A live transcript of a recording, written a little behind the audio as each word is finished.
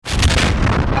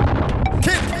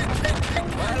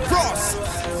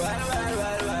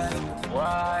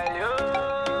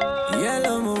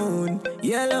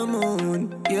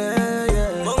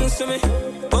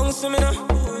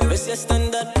Raise your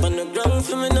standard on the ground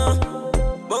for me now.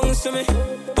 Bounce for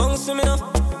me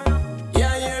now.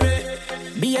 Yeah, yeah,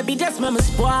 me. Baby, just mama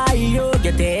spoil you.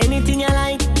 Get anything you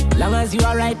like. Long as you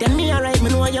alright and me alright,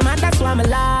 me know you man, that's why me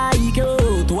like you.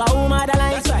 To a woman that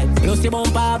like. That's right. Plus you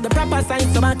bump up the proper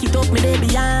sign, so back it up, me day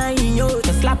behind you.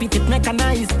 Just slap it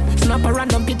mechanized. Snap a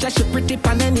random picture, she pretty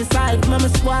pan any side. Mama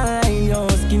spoil you,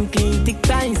 skin clean, thick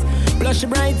ties. Blush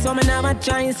bright, so me never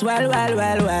choice.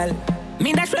 Well.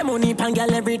 Me dash my money pan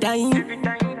girl every time.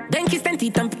 Then kiss and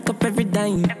teeth and pick up every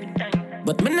dime.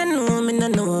 But me no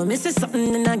know, me see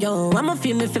something in a yo. I'ma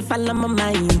feel me fi follow my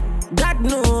mind. God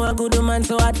know a good woman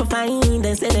so hard to find.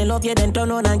 They say they love you, then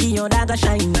turn on and give you that a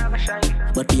shine.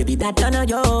 But baby, that turn on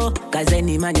yo. Cause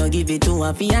any man you give it to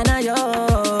a fiana yo.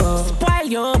 Spoil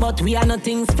yo, but we are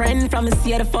nothing's friend. From me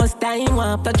see the first time,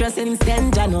 want to dress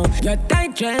instant, ya know. Your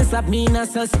tight dress up me in a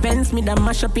suspense. Me that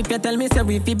mash up if you tell me say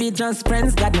we fi be just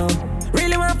friends, God know.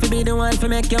 Really want to be the one to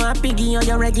make you happy, give you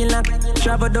your regular.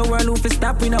 Travel the world, who fi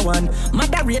stop with no one.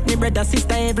 Mother rate me, brother,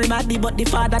 sister, everybody. But the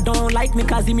father don't like me,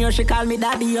 cause him here she call me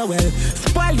daddy, oh well.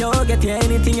 Spoil you, get you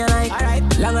anything you like. Alright.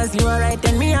 Long as you alright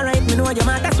and me alright, me know you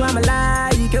man, that's why I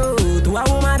like you. To a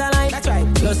woman that like. That's right.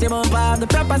 Plus you bump up the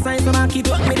proper sign, so I keep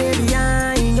up me there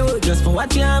behind you. Just for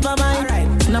what you have a mind. Alright.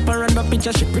 Snap a random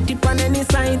picture, she pretty on any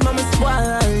side. Mama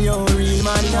spoil you, real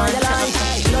man, you know you like.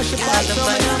 Plus you pass so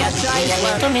many get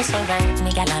try. To me so right,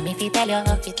 me gal and me fi tell you.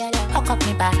 Hook up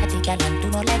me body, gal and do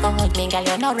no let go. Me gal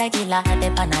you no regular,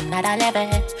 dip on another level.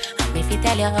 And me fi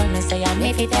tell you, me say and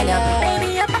me fi tell you.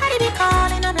 Baby, your body be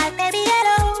calling, I'm like baby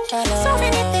hello. So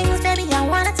many things, baby, I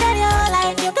wanna tell you.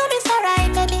 Like you do me so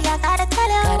right, baby, I gotta tell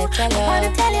you. I wanna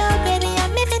tell you, baby,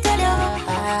 and me fi tell you.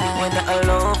 When I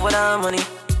love with our money.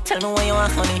 Tell me why you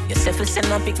want honey. You say fi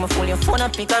send a pic, my phone, your phone a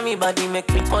pic on me body. Make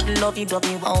me cuddle love you, dub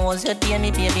me. How was your day,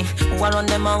 me baby? Who are on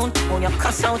them out? When you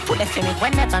cuss out, put it for me.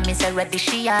 Whenever me say ready,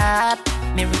 she up.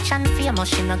 Me rich and famous,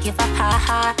 she no give up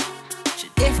ha. She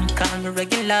didn't call me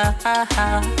regular,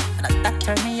 and that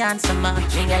turn me on so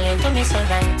much. Me gal you do me so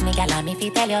right, me gal and me fi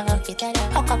tell you.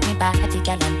 Hook up me body,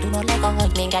 gal and do no let go.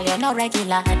 Me gal you no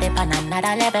regular, dip on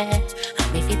another level. And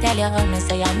me fi tell you, me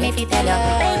say and me fi tell you.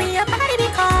 Baby, your body be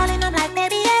calling, I'm like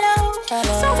baby hello.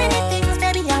 So many things,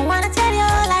 baby, I wanna tell you.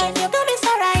 Like you do me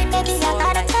so right, baby, I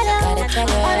gotta tell you. I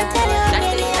wanna tell you,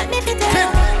 baby, and me fi tell you.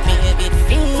 Baby,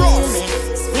 feel me,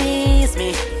 squeeze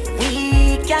me. We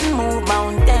can move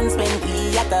mountains when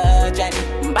we are touching.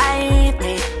 Bite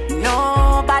me,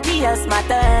 nobody else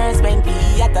matters when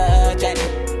we are touching.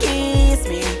 Kiss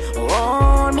me,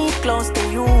 hold me close to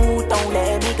you, don't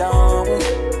let me go.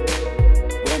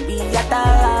 When we are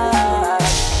touching.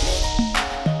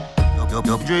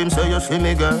 Your dreams say you see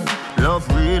me, girl. Love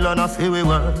real and I feel we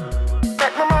well.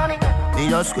 Take my money.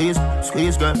 Me a squeeze,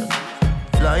 girl.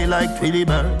 Fly like Twilly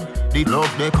bird. The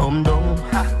love they come down.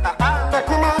 Take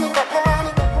my money.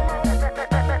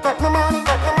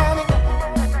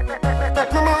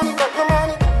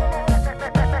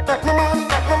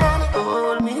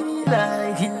 Hold me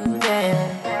like you can.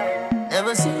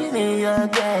 Never see me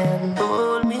again.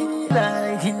 Hold me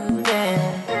like you can.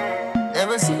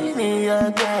 Never see me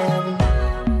again.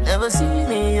 Never see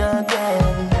me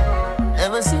again.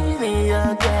 Never see me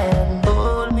again.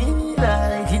 Hold me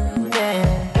like you can.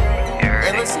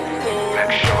 Never see me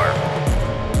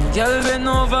again. Girl, bend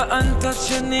over and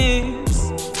touch your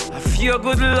knees. I feel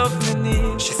good love me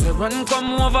need. She said, run,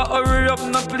 come over, hurry up,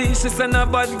 no please. She said, no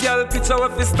bad girl, picture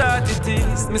what we start it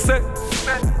is. Me say,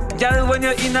 girl, when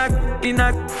you're in a,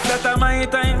 that a my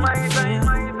time.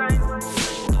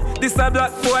 This a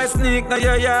black boy sneak, now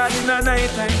your yard in a night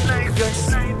time.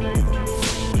 Yes.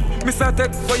 Me say,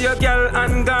 take for your girl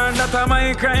and gone, that a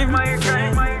my crime.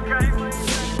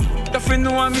 If you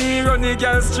know me, run the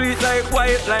girl street like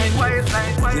white line.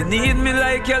 You need me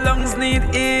like your lungs need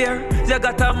air. You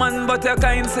got a man, but you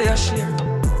can't say a share.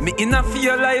 Me in a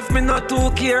fear life, me not too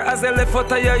care. As I left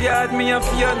out of your yard, me a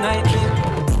fear nightmare.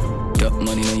 That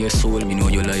man in your soul, me know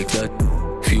you like that.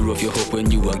 Fear of your hope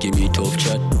when you a give me tough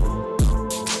chat.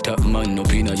 That man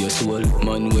up in your soul.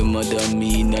 Man when mother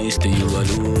me nice to you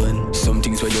alone. Some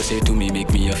things what you say to me make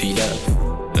me a feel that.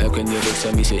 Like when you vex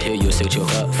at me say, hey, you set your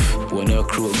half. Wanna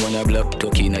crook, wanna block,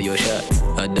 talking at your shot.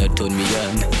 And that turn me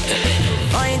on.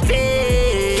 Point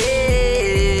paid.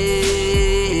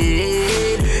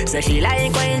 So she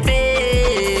like point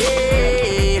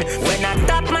paid. When I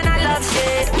top man I love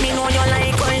shit. Me know you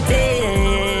like point paid.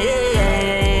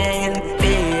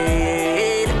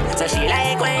 So she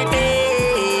like point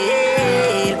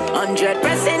paid.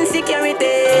 100% security.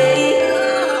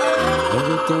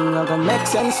 Everything I gonna make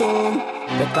sense soon.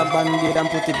 Get a band-aid and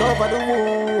put it over the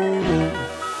wound.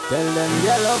 Tell them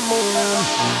yellow moon.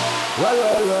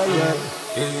 Well.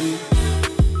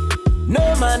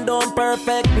 No man don't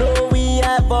perfect, no, we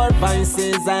have our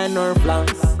vices and our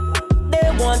flaws.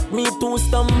 They want me to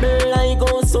stumble, I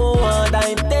go so hard,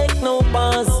 I take no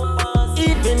pause.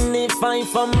 Even if I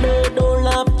fumble, don't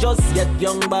laugh just yet,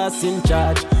 young boss in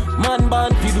charge. Man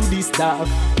born fi do this stuff,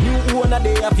 you own a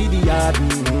day fi the yard.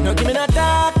 No give me no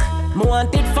talk, me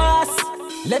want it fast.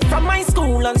 Left from my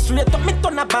school and straight up me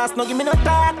turn a boss. No give me no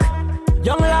talk,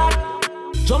 young lad.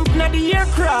 Jump na the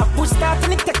aircraft, push start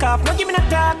and it take off. No give me no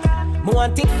talk, me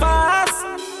want it fast.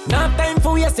 No time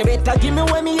for you, so better give me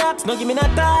where me at. No give me no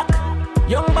talk,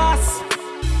 young boss.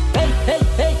 Hey, hey,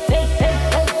 hey, hey, hey,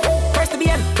 hey, hey. First to the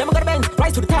end, then I got a bend.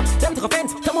 Rise to the top, them took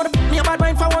offense. Tell me me a bad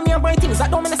mind for one, me a bright things that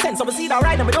don't make sense. So I see that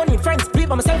right now, I don't need friends. Bleed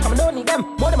by myself, I don't need them.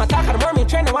 More than my talk, and more me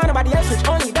trend. I want nobody else, which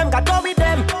only them. Got go with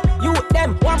them, you with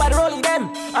them, one by the rolling them.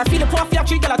 I feel the puff, you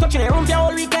treat girl, I touch in the room for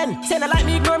all weekend. Say no like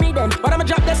me, ignore me then. But I'ma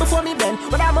drop dead before me then.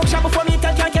 But I'm up shot before me,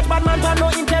 can't catch bad man, but no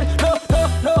intel. No, no,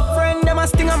 no, friend, them a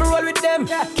sting, I'ma roll with them.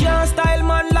 Can't style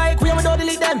man like we, I'ma don't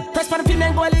delete them. Press for the pin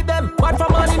and go leave them. Bad for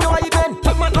money, know how you been.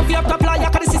 Top man up, you up, top line,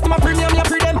 cause the system a premium, you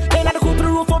pre them. Then I the cool to the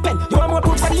roof open. You want more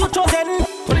proofs that you chosen.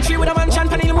 23 with a mansion,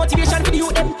 panel motivation for the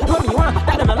youth them. Know me you want,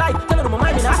 that them a lie. Tell them my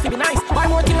mind, me not have to be nice. One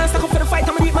more thing and stuck up for the fight,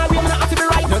 I'ma read my way, I'm not have to be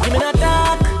right. No give me no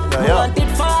talk, no want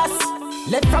it fast.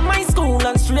 Left from my school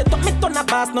and straight up me turn a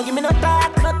boss. No give me no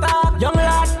talk, young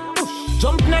lad.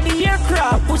 Jump na the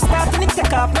aircraft, push start and it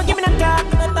take off. No give me no talk,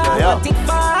 want it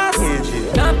fast.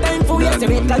 No time for you, so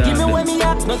better give me where me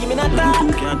at. No give me no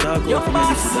talk, young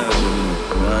boss.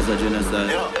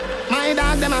 My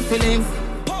dog them a feelings,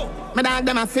 my dog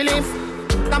them a feelings.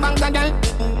 The bank a girl,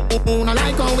 no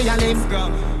like how we a live.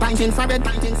 Pinting for it,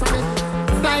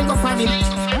 flying go for it.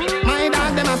 My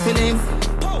dog them a feelings,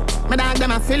 my dog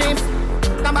them a feelings.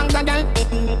 The bank a girl,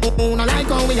 no like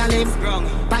how we a live.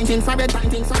 Pinting for it,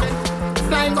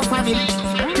 flying go for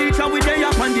it. Teacher we day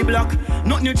up on the block,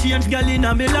 nothing you change, girl in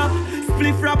a me lap.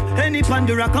 Spliff rap, any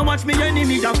pandora, come watch me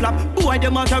enemy a flap. Boy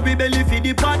them a carry belly for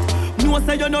the pot. No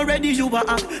say you not ready, you a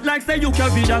act like say you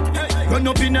carry that. Run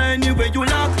up in any way you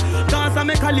lock. Cause I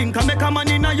make a link, I make a man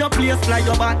in your place, fly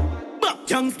your back. But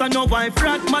youngster no wife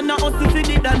rat, man a hustle for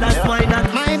the dollars, why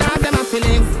not? My dog them a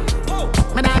feelings,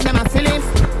 my dog them a feelings.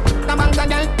 The bank a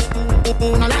girl,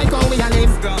 no like how we a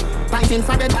live. Fighting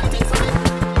for it,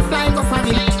 flying go for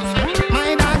it.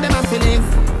 My dog them a feelings,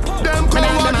 them come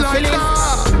out like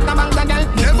that. The bank a girl,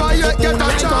 never yet get a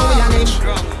charge.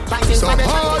 So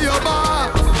hold your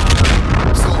back.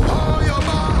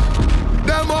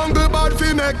 Them hungry bad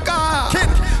fi make car,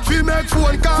 fi make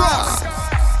phone call.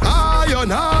 You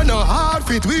know no hard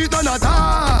fit, we don't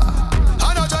attack.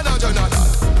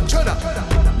 Chana,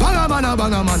 banga mana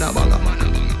banga mana banga,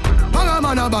 banga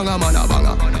mana banga mana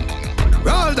banga.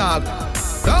 Roll dog,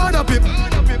 down up it,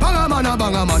 banga mana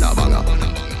banga mana banga,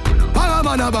 banga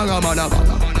mana banga mana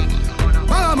banga,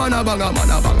 banga mana banga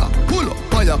mana banga. Pull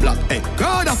up on your block, hey,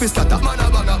 God of his scatter. Mana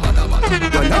banga mana banga.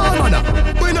 You know mana,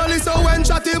 we no listen when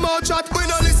chat him out chat, we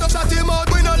no listen chat him out,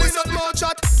 we no listen more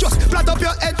chat. Just flat up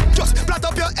your head, just flat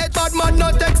up your head. Bad man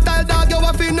no textile dog, you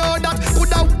have to know that.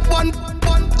 Put out one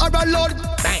or a load.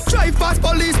 Drive past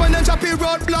police when them choppy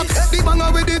roadblock. The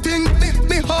banger with the thing,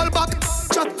 me hold back.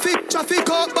 Traffic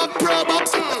out back pro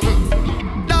box.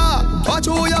 Da, watch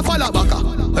who you follow back.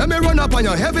 Let me run up on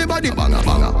you, everybody banga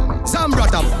banga. Sam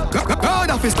Bratam, God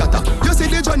of his scatter. You see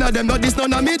the joint of them, not this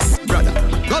none of me, brother.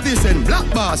 Govison, black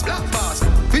bars,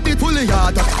 fit the pulley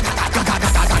yard.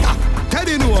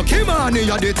 Teddy no, Kimani,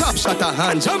 you're the top shotter.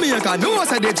 And Jamaica no,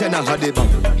 say the Jenna had the bang.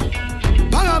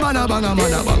 Banga mana banga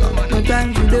mana banga. No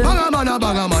time for them. Banga mana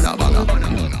banga mana banga.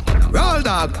 Roll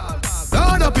dog,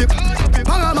 down up it.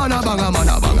 Banga mana banga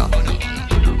mana banga.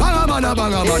 Banga mana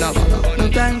banga mana banga. No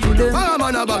time for them. Banga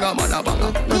mana banga mana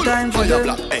banga. No time for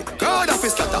them. Hey, God of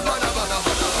his scatter.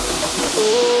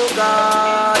 Oh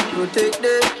God, protect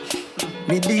them.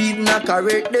 Me deed not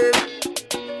correct them.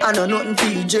 I know nothing to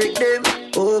eject them.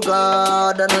 Oh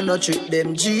God, I know no trick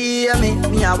them. G,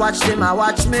 me I watch them, I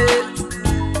watch me.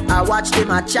 I watch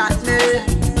them, I chat me.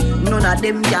 None of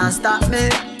them can stop me.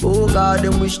 Oh God,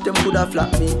 them wish them coulda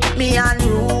flop me. Me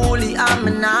unruly,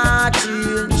 I'm not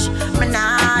change. Me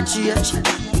not change.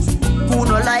 Who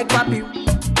no like papi?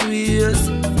 Yes,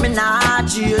 me not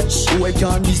change. Who I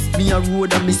can't miss me a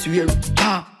road and me swear.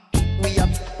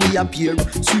 Me appear.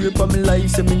 Swear for me life,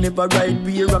 say me never ride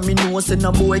beer. And me know say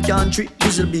no boy can't treat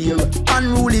whistle beer.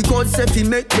 Unruly God say fi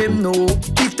make them know.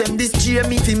 If them this cheer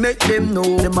me fi make them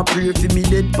know. Them a pray fi me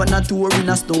dead pan a tour in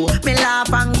a store. Me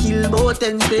laugh and kill both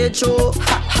them stage show.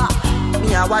 Ha ha.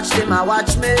 Me I watch them, I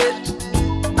watch me.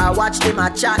 I watch them, I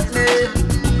chat me.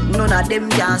 None of them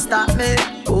can stop me.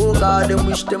 Oh God, them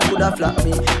wish them coulda flop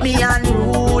me. Me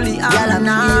unruly, I'm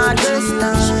not just.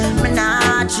 Me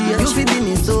not change. You fi be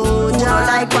me soldier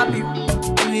like papi.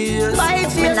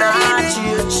 Fight for your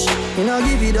baby. You know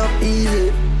give it up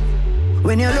easy.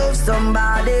 When you love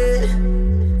somebody,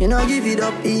 you know give it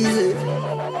up easy.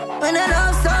 When you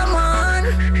love someone,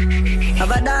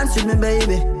 have a dance with me,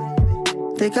 baby.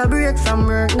 Take a break from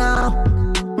work now.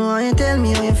 Why you tell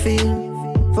me how you feel?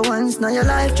 For once now your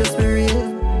life just be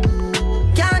real.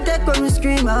 Can't take when we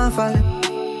scream and fall.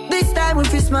 This time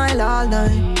if you smile all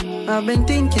night. I've been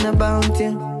thinking about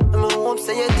you. I hope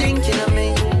say you're thinking of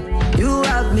me. You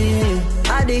have me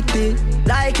addicted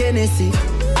like Hennessy.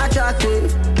 Attracted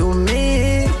to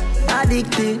me.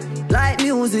 Addicted like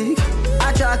music.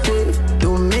 Attracted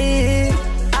to me.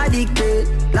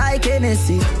 Addicted like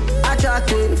Hennessy.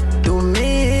 Attracted to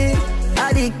me.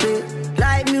 Addicted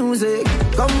like music.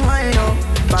 Come wind up.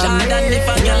 Jordan, if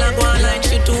a girl a go online,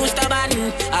 she too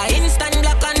stubborn. I instant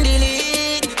block and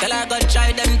delete. Tell her go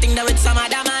try them thing that with some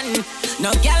other man.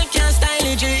 No girl can style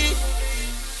it, G.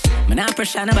 Me not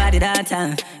pressure nobody that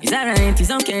time. It's alright,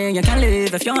 it's okay, you can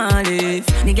live if you want to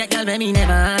live. Me get girl when me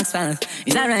never ask for.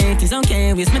 It's alright, it's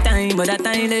okay, waste my time, but that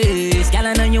time is. Girl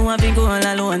I know you want to go all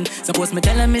alone. Suppose me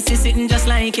tell her me see sitting just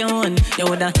like your own. You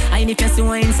woulda hide if you see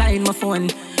one inside my phone.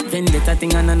 Vendetta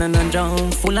thing and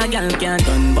drown. Full of girl can't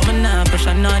done, but me not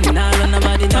pressure none. Nah run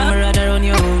nobody down, me rather run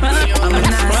you. I'm a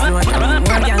not slow down.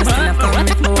 More girls still a come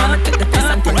if me want to take the piss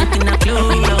and tell it in a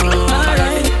clue.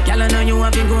 Girl I know you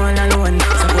want to go all alone.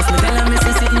 Suppose me tell her me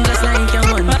see sitting just like your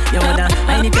one. You woulda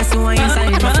hide if you see one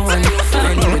inside my phone.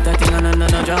 Vendetta thing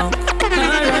and drown.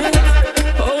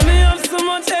 Oh, me have so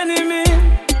much enemy,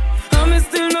 and me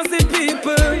still no see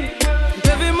people.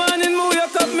 Every morning me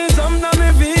wake up, me jump down me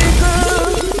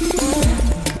vehicle.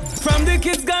 From the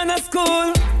kids gone to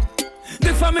school,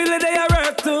 the family they are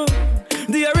hurt too.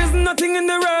 There is nothing in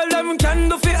the world that can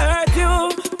do for hurt you.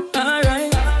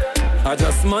 Alright, I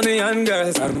just money and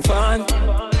girls and fun.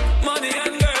 Money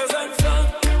and girls and fun.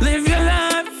 Live your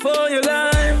life for your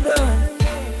life,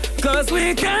 cause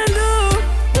we can do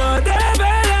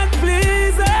whatever that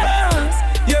pleases us.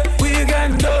 Yeah, we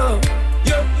can do.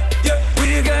 Yeah,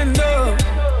 we can do.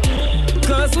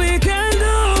 Cause we can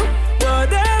do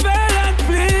whatever that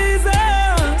pleases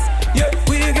us. Yeah,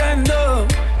 we can do.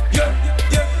 Yeah,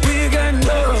 we can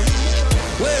do.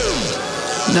 Well,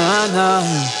 nah,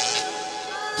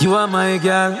 you are my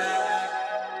girl.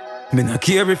 Me not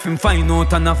care if him find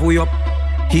out and have we up.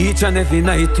 Each and every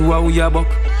night to a we a buck.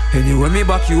 Anyway me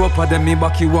back you up, or then me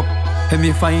back you up. And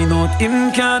me find out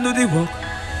him can do the work.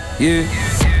 Yeah.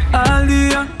 All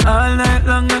day, all night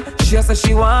long. She a say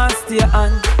she want stay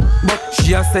on, but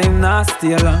she a say him not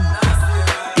stay long.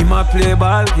 Him a play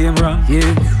ball game wrong.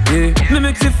 Yeah. Me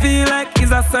makes you feel like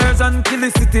he's a surgeon. Kill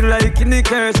the city like in the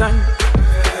Persian.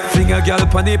 Fling a girl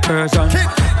pon the Persian.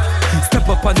 Step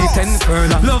up on the 10th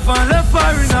furlong. Love and left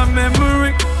her in a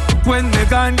memory. When me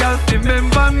gone, girl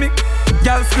remember me.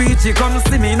 Girl sweet, she come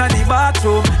see me in the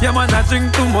bathroom. Yeah man, I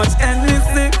drink too much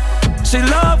Hennessy. She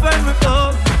love when we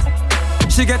go.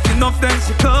 She get enough then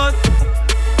she cut.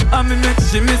 And me make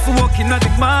she miss walking at the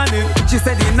morning. She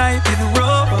said the night is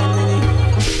rough.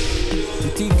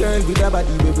 Pretty girl with a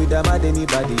body, with a mad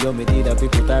anybody. You me did a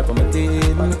people type on my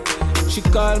team. She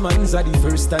call man's the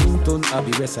first time turn I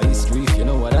be rest of history, if you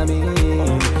know what I mean.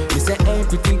 You say, hey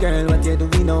pretty girl, what you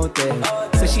doing out there?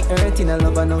 So she hurting a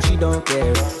lover, now she don't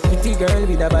care. Pretty girl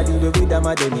with a body, with a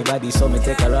mad anybody. So me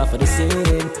take her off for the scene.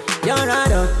 You're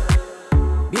right up.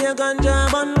 Be a ganja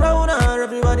man round her,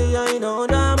 everybody I know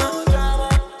drama.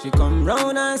 She come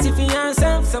round and see for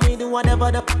herself, so we do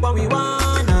whatever the what we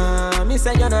wanna. Me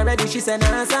say you're not ready, she say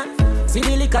nah sir. See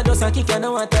the liquor just a kick, you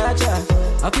know what touch her.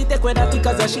 I fit take with that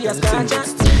because she a scratch her.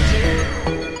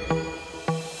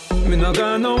 Me not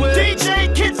gone away.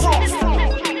 DJ Kid Frost.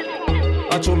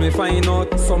 I show me find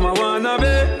out some I wanna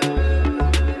be.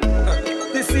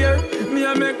 This year, me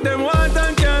I make them want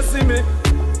and can't see me.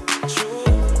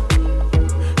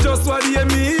 Just what they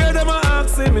me hear them a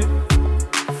asking me.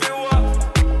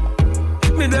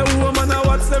 Me the woman I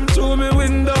watch them through me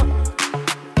window.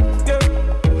 Yeah.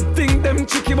 Think them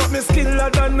tricky but me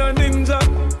skiller than a ninja.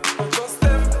 Just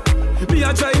them. Me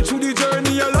I try through the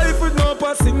journey of life with no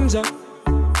passenger.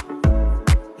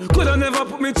 Coulda never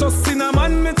put me trust in a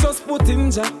man, me just put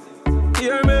in ja.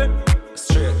 Hear me?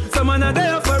 Straight. Some man are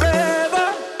there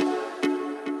forever.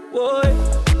 Boy,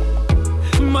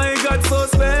 my God so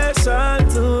special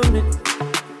to me.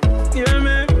 Hear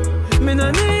me? Me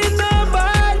no need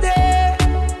nobody.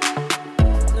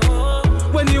 No.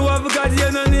 When you have God,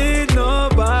 you no need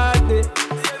nobody.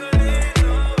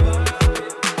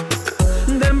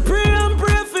 Them pray and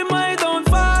pray for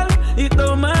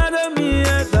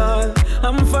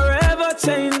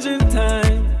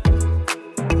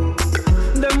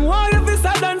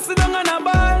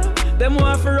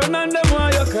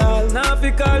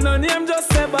fi call no name,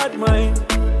 just say bad mind.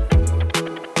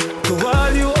 To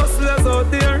all you hustlers out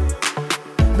there,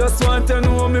 just want to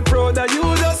know me proud that you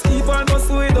just keep on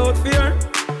hustle without fear.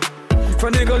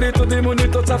 From the gully to the money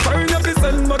touch a foreign, you fi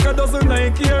send back a dozen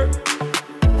like here.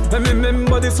 And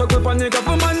remember the struggle pan nigga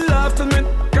for man laugh till me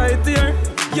cry tear.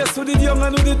 Yes, we did young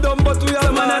and we did dumb, but we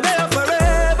are man a there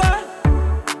forever.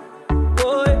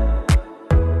 Boy,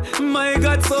 my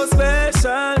God so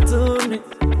special to me.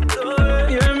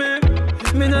 Hear me?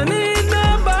 Me no need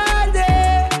nobody.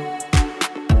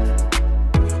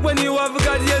 When you have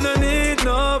God, you no need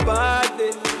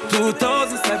nobody.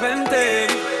 2017.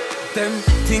 Them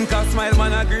think I smile,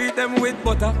 man, I greet them with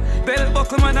butter. Bell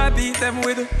buckle, man, I beat them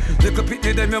with. Little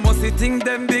pitney, them, you must think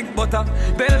them big butter.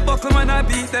 Bell buckle, man, I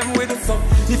beat them with. So,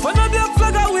 if I know the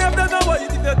flag, I wave them no white.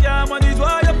 If you can't manage,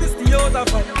 why you have to stay out of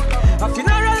fight? A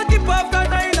funeral keep after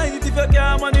 9 night. If you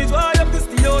can't manage, why you have to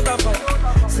stay out of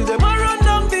fight? See them a run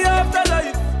down the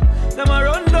afterlife. Them a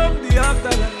run down the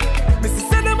afterlife. Missy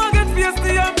say them a get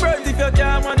feisty and bright. If you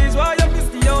can't manage, why you have to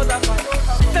stay out of fight?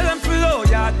 Tell them flow,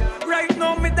 yard. Right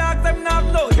now, me dog, them not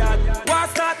no yard. Why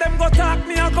start them go talk,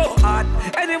 me a go hard.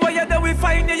 Anyway, you there we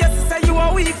find you, yes, say you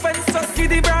a weak fence. Just see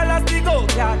the brawlers, the go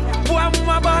yard. Boy, I'm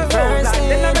a ball, then I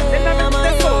make them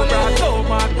go bad. No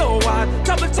man, no one.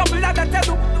 Trouble, like I tell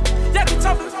you. Yeah, the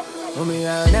trouble. Oh, me,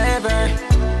 I'll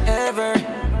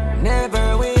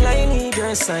never will I leave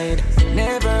your side.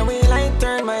 Never will I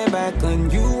turn my back on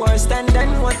you or stand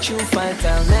and watch you fight.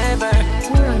 I'll never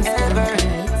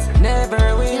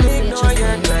will ignore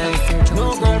your cry.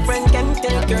 No girlfriend can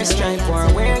take your stripe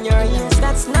or wear your heels.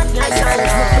 That's not your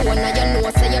style. When you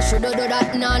know, say you shoulda do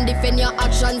that. Nah, defend your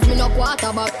actions, me no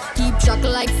quarterback. Keep track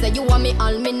like say you want me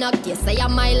all, me not yes, say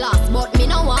I'm my last, but me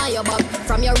no want you back.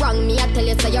 From your wrong, me I tell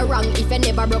you say you're wrong. If you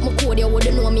never broke my code, you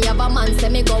wouldn't know me have a man. Say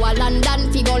me go a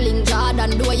London, fi go link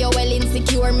Jordan. Do you well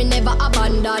insecure, me never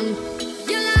abandon.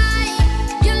 You lie.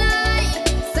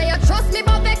 Say you trust me,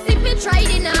 but vex if me try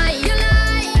deny. You lie.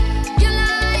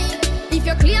 If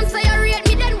you claim say you rate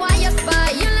me, then why you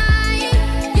spy? You lie.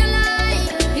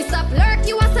 This a flirt,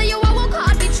 you a say you a work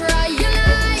hard to try. You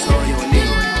lie.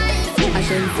 I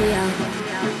shouldn't see ya.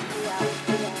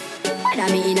 Whether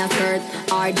me in a skirt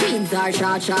or jeans or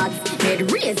short shorts,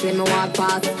 head raised when me walk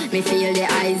past. Me feel the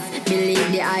eyes,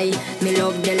 believe the eye. Me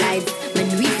love the lights, me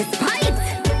do it despite.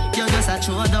 You're just a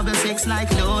true 6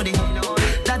 like loading.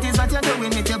 That is what you're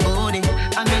doing with your body.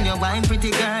 And when you're wine,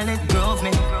 pretty girl, it drove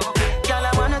me. Girl,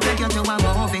 I wanna take you to a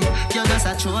movie. You're just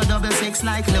a true 6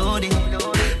 like loading.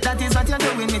 That is what you're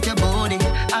doing with your body.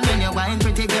 And when you're wine,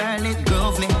 pretty girl, it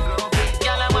drove me.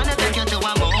 Girl, I wanna take you to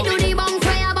a movie. I do the bounce,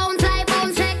 fire, bounce, like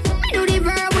bounce check. I do the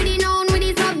verb with the noun, with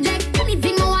the subject.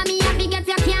 Anything more me happy get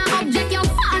you can't object. You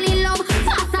fall in love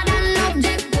faster than love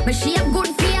jet. But she a good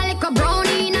feel like a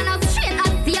brownie. And a straight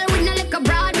as steel with no like a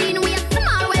broad bean. We a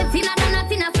small well thinner than a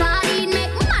thinner sardine.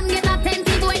 Make man get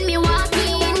attentive when me walk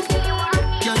in.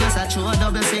 You're just a true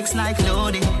 6 like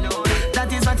loading.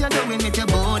 That is what you're doing with your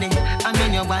body. And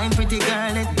when you're wine, pretty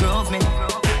girl, it drove me.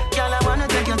 Girl, I wanna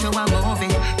take you to a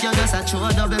movie. You're just a true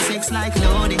 6 like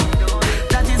loading.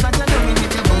 That is what you're doing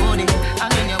with your body.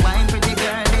 And when you're wine, pretty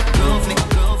girl, it drove me.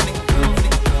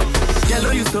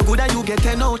 Yellow, you so good that you get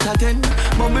 10 out of 10.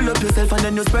 Mumble up yourself and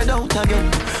then you spread out again.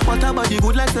 What about the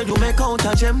good like said you make out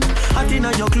a gem? Hot in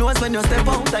your clothes when you step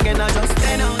out again. I just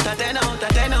 10 out of 10 out of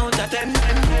 10 out of 10.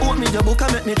 Hold me your book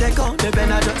and make me take out the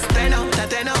pen. I just 10 out of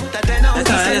 10 out of 10 out of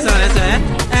 10. That's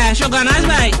all. Sugar nice,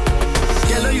 mate.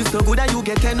 Yellow, you so good that you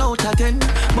get 10 out of 10.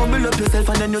 Mumble up yourself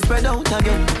and then you spread out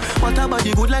again. What about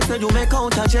the good like said you make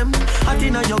out a gem? Hot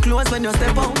in your clothes when you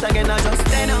step out again. I just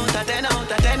 10 out of 10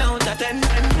 out of 10 out of 10.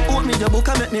 Hold me your book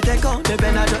and make me take out the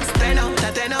pen. I just 10 out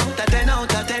of 10 out of 10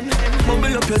 out of 10.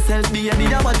 Mumble up yourself, baby,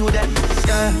 I want to do that.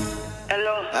 Yeah.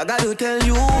 Hello. I got to tell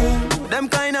you, them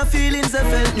kind of feelings I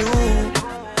felt new.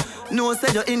 No,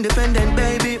 say you're independent,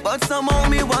 baby, but somehow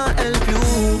me want help you.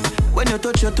 When you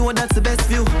touch your toe, that's the best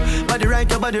view. Body right,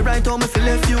 your body right, how me feel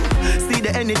left you. See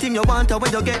the anything you want, or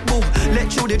when you get boo.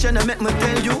 Let you the channel, make me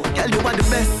tell you are the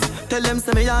best. Tell them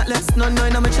say me heartless, none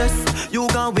in my chest. You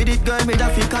gone with it, girl, me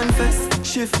that fi confess.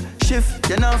 Shift,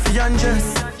 you now fi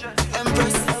undress.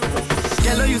 Empress.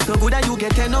 Yellow, you so good that you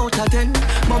get 10 out of 10.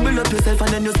 Mumble up yourself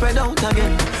and then you spread out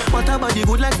again. What about the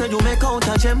good like said you make out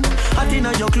a gem? Hot in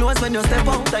your clothes when you step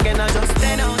out again. I just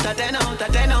 10 out of 10 out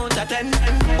of 10 out of 10.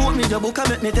 Hold me your book and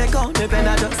make me take out the pen.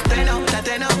 I just 10 out of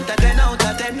 10 out of 10 out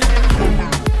of 10.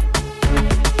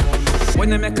 When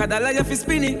you make a dollar, you fi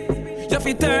spin it. You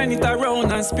fi turn it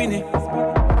around and spin it.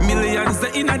 Millions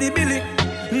the inna the billy.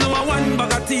 No one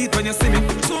bag of teeth when you see me.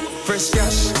 Fresh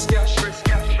cash.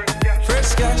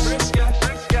 Fresh cash.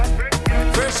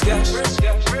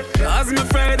 As me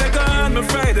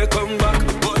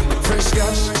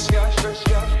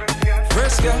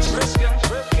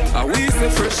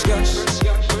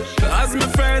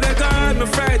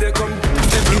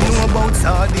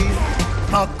sardine,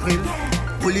 mackerel,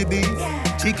 bully beef,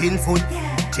 chicken foot,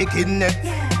 chicken neck,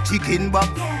 chicken back.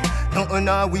 Nothing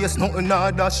a waste, nothing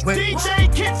a dash when.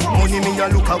 DJ Kid Money me a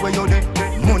look away you there.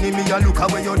 Money me a look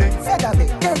away you there.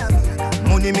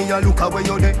 Money me a look away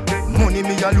you there. Money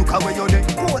me a look away you there.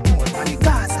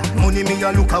 Money me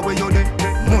a look away you there.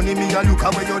 Money me a look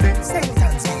away you there.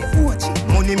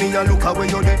 Money me a look away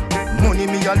you there. Money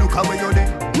me a look away you there.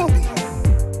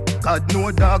 God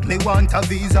no dog me want a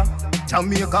visa.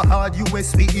 Jamaica hard,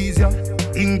 USB easier.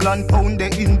 England pound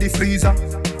they in the freezer.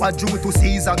 What due to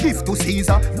Caesar, gift to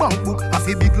Caesar. Bank book a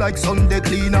fi big like Sunday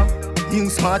cleaner. New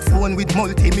smartphone with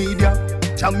multimedia.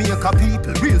 Jamaica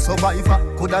people, real survivor.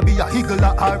 Coulda be a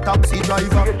higgler or taxi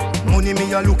driver. Money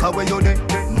me a look away you there.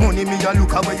 Money me a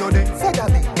look away you there.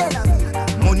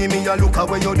 Money me a look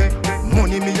away you there.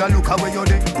 Money me a look away you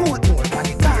there.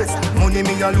 Money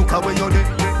me a look away you there.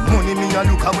 Money me a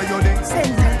look away you there.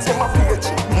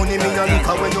 Money me a look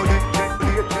away you there.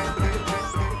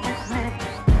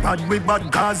 Bad we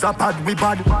bad, Gaza bad we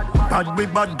bad. Bad we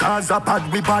bad, Gaza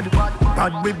bad we bad.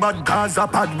 Bad we bad, Gaza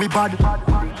bad we bad.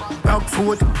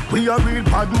 Rockfoot, we a real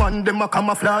bad man, them a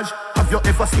camouflage. Have you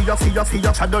ever see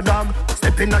a shadow dog?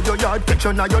 Step in your yard, catch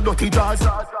you now your dirty jaws.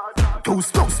 Too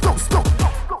slow.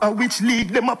 Which league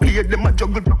them a play, them a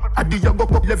juggle. I do you go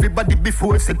couple everybody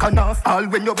before second half. All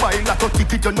when you buy like a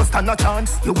ticket, you no stand a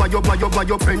chance. You buy your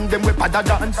friend, them we pada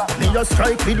dance. Me a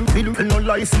strike, feel no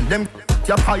license them.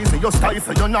 Your pies, you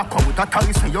stifle, you knock out a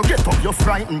ties. You get up, you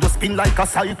frightened, you spin like a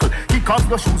cycle. Kick off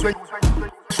your shoes when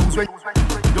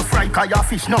you fry cause your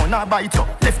fish now bite you.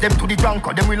 Left them to the drunk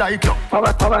or them we like you.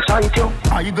 Power sight you.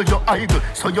 Idle,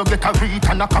 so you get a read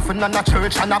and a coffin and a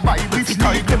church and a Bible. Which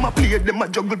league them a play, them a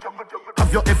juggle.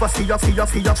 Have you ever see a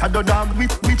shadow dog?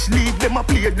 Which league them a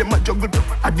play, them a juggle.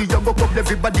 I do you go up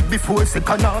everybody before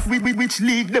second half? Which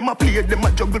league them a play, them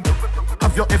a juggle.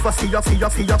 Have you ever see a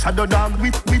shadow dog?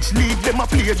 Which league them a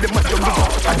play, them a juggle.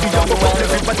 I do you go up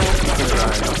everybody.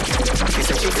 She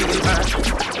said she feel hurt,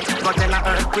 but then a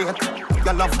earthquake.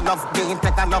 Your love game,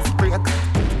 better love break.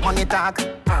 Money talk,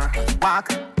 walk.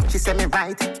 She say me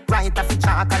right off the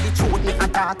chalk. And the truth me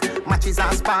attack. Matches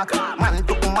and spark. Man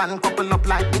to man couple up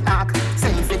like the ark.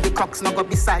 Same for the crooks, no go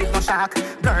beside no shark.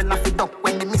 Burn off the duck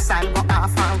when the missile go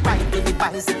off. And ride till the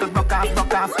bicycle broke off.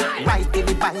 Ride till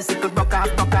the bicycle broke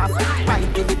off.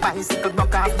 Ride till the bicycle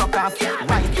broke off.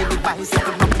 Ride till the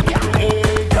bicycle broke off.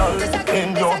 Hey girl,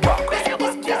 in your back.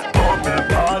 Bubble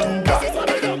panda.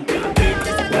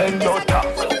 Bend your top.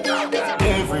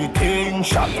 Everything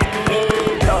shot.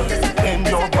 Hey girl, in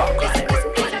your back.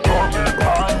 Bubble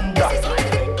panda.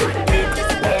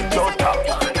 Bend your top.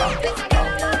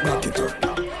 Back it up.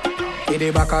 Hit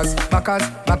the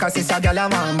Bacchus is a gyal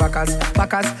man. Bacchus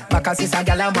is a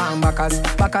gyal man.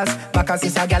 Bacchus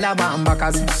is a gyal man.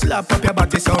 Bacchus slap up your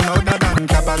body so louder than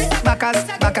clappers.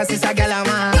 Bacchus is a gyal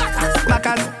man.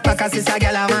 Bacchus is a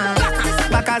gyal man.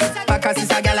 Bacchus is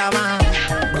a gyal man.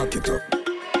 Back it up.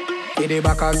 Hit the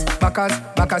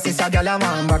Bacchus is a gyal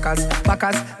man.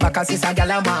 Bacchus is a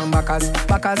gyal man.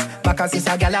 Bacchus is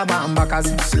a gyal man. Bacchus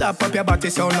slap up your body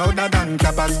so louder than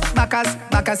clappers.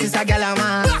 Bacchus is a gyal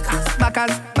man.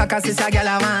 Bacchus is a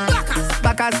gyal man.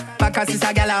 Bacchus is a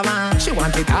gyal man. She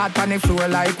want it hard on the floor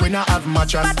like we not have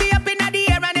mattress. Party up inna the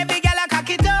air and every gyal a cock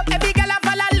it up. Every gyal a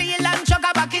follow lean and chuck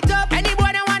a back it up. Any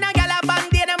boy that want a gyal a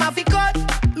band, they them a fi cut.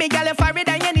 Me gyal a forehead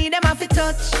and you need them a fi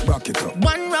touch. Back it up.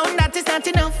 One round that is not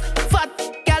enough. Fat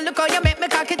gyal look how you make me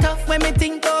cock it up. When me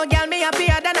think oh gyal me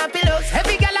happier than a pillows.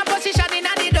 Every gyal a position inna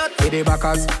the dot. With the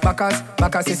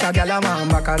Bacchus is a gyal man.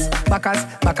 Bacchus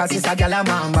is a gyal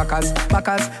man.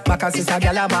 Bacchus is a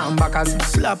gyal man. Bacchus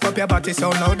slap up your body so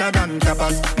louder than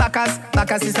clappers.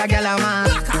 Bacchus is a gyal man.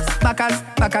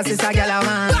 Bacchus is a gyal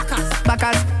man.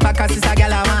 Bacchus is a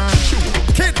gyal man.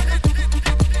 Kid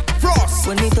Frost.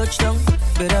 When me touch down,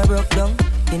 better broke down.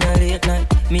 In a late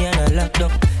night, me and a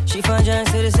lockdown. She found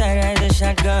just to the side, ride the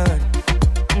shotgun.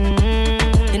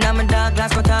 In a my dark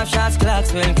glass, cut off shots,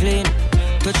 clocks well clean.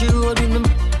 Touch the road with me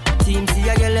team, see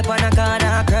a girl up on a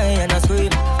corner, cry and a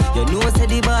scream. You know say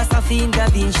the boss a fi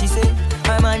intervene, she say.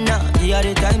 I'm a nah, give her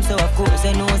the time, so of course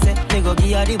I know say me go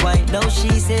give her the wine. Now she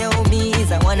say, oh me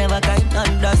is a one of a kind,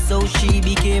 and that's how she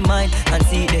became mine. And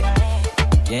see that,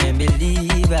 can't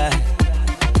believe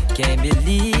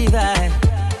I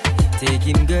take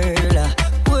him girl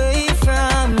away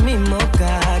from me, my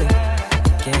God.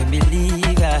 Can't believe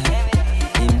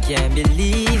him can't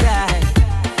believe I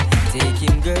take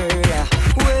him girl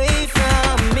away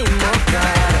from me, my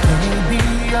God.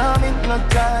 Baby, I'm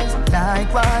hypnotized.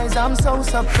 Likewise, I'm so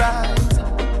surprised.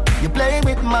 You play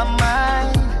with my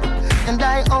mind, and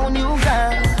I own you,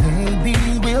 girl. Maybe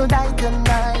we'll die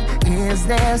tonight. Is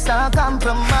there a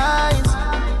compromise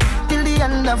till the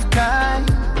end of time?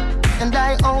 And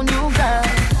I own you, girl.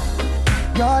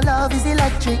 Your love is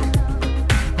electric.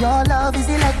 Your love is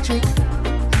electric.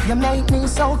 You make me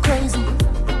so crazy.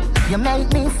 You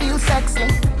make me feel sexy.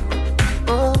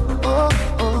 Oh, oh,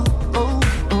 oh, oh,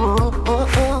 oh, oh,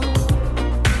 oh.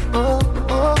 Oh,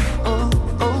 oh, oh,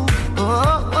 oh,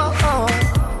 oh, oh, oh.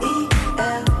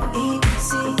 E-L-E-C-T-R-I-C.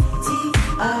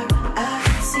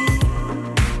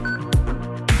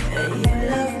 And you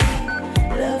love me,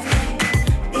 love me.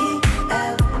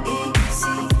 E-L-E-C-T-R-I-C.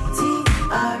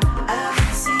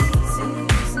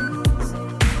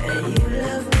 And you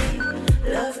love me,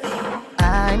 love me.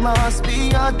 I must be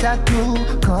your tattoo,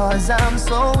 'cause I'm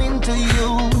so into you.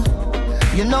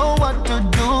 You know what to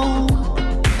do,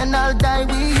 and I'll die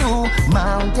with you.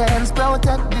 Mountains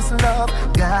protect this love,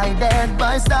 guided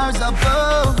by stars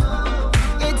above.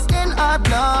 It's in our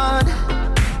blood,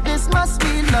 this must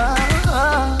be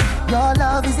love. Your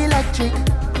love is electric.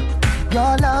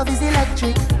 Your love is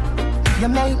electric. You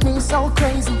make me so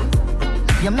crazy.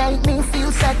 You make me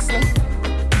feel sexy.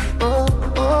 Oh,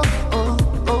 oh, oh,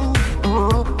 oh,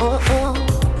 oh, oh, oh.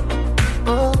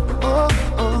 Oh, oh,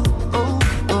 oh, oh,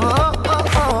 oh, oh,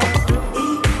 oh.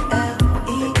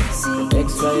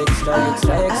 Extra,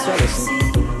 listen.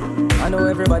 I know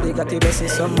everybody got to blessing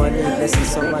someone, need blessing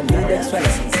someone, need extra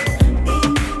lessons.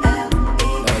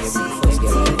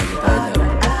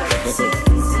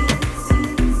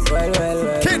 Well,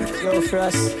 yo,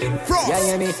 Frost.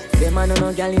 Yeah, me, them man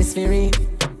no girl is free.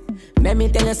 Let me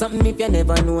tell you something, if you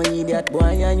never know idiot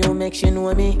boy, and you make she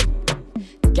know me.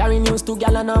 Carry news to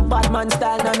gal and a bad man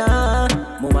style, na.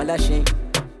 Mama da she.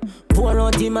 Pour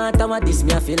out the matter, what this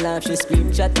me a feel laugh. She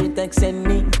scream, chat, me text, send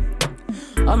me.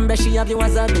 She have you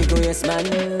as a big waist man.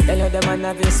 Tell you the man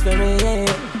have his spirit,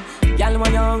 yeah. Gal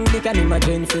when young, they can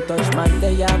imagine if you touch man,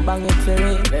 they are bang it for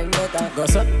it. Vendetta, go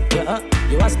so, yeah.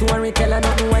 You a story teller,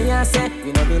 nothing what you say.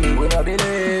 We no believe, we no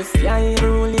believe. Yeah, you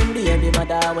ruling baby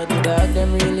mother, when the dog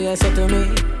them really say to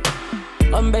me.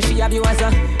 She have you as a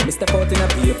Mr. Out in a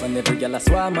beef and every girl a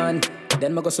swarm man.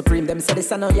 Then me go supreme, them say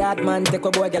this a no yard man. Take a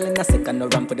boy girl in a second, no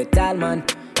run for the tall man.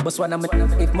 But one of me,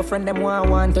 if my friend them want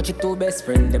one, touch it two best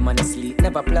friend, them on the sleep,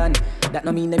 never plan. That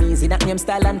no mean them easy, that name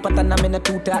style and pattern, I'm in a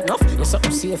two-talk, no. You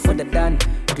something safe for the done.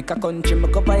 Pick a country, me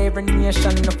cover every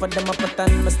nation. Enough for them a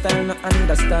pattern, my style no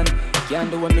understand. Can't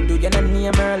do what me do, you no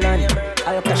name Merlin.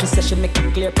 I'll cash a session, make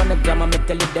it clear from the grammar. Me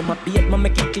tell you them a beat, me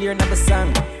make it clear, not the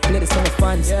song. Play this for my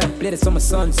fans, play this for my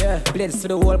sons, play this for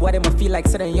the whole boy, them a feel like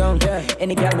sitting young.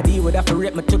 Any girl me deal with, have to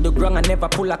rip me to the ground. I never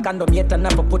pull a condom yet, and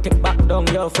never put it back down,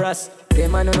 yo, Frost.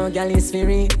 Them man no girl is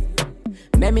free.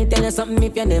 Let me tell you something,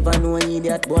 if you never know an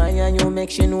idiot boy, and you make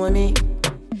she know me.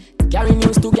 Carry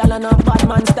news to gal and a bad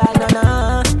man style,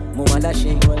 na. Mama da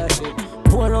she.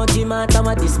 Pour out the matter,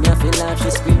 what this me a feel like. She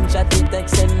screenshot it,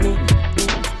 text send me.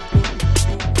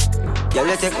 Girl,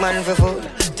 you take man for food,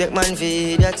 take man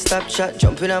for that stop chat.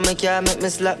 Jump in on my car, make me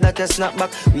slap that a snap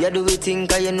back. We a do we think,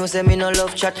 cause you know say me no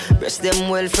love chat. Breast them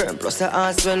well firm, plus the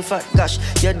ass well fat. Gosh,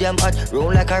 you damn hot,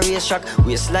 roll like a race track.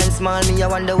 Waistline small, me I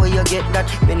wonder where you get that.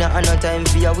 Me not have no time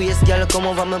for your waist, girl, come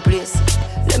over my place.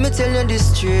 Let me tell you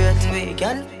this straight. We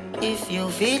can, if you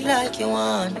feel like you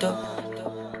want to.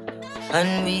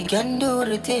 And we can do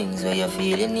the things where you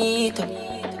feel you need to.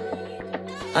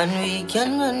 And we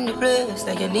can run the place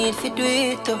like you need to do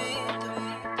it too.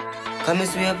 Come and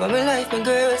swear for my life, my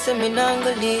girl, say me not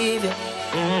gonna leave you.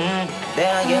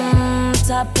 There again.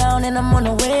 Top down and I'm on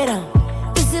the way down.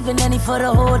 Been sipping any for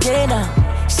the whole day now.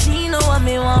 She know what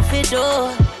me want for do.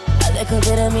 A little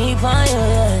bit of me for you,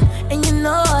 yeah. And you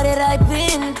know that I've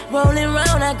been rolling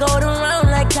round, I go around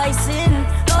like Tyson.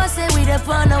 No, I say we the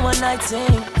fun of one night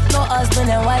thing. No husband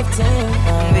and wife thing.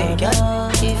 We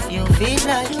can, if you feel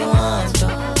like you want to.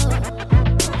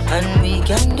 And we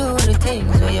can do the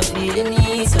things where you feel you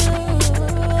need to.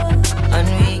 And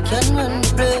we can run the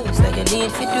place like you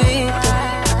need to do it too.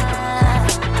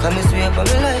 Come and swear for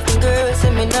my life, and girl,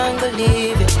 say me not gonna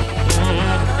leave you.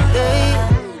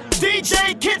 DJ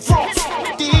Kid Frost,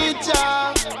 DJ,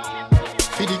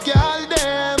 for the girl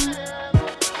them,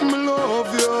 I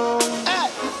love you. Hey,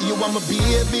 you want my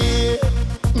baby,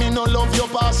 me no love you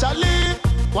partially.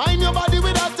 Wine your body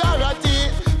with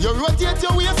authority. You rotate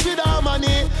your waist with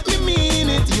harmony. Me mean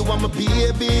it, you want my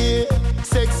baby.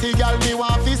 Sexy girl, me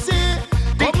want to see.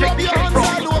 Come rub your hands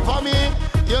all over me.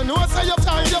 You know say your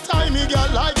time, me girl,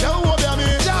 like you over me.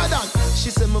 Jordan, she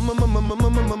say,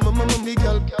 me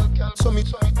girl. So me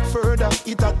further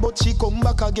eat that, but she come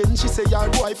back again. She say your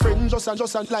boyfriend just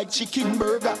like chicken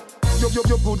burger. You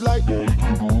good like,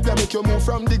 yeah, make you move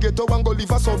from the ghetto and go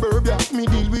live a suburbia. Me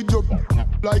deal with you.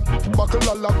 like buckle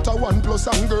a lacta 1 plus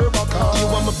and girl back. You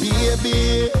want my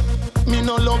baby, me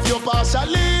no love you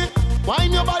partially.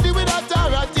 Wine your body with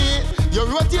authority. You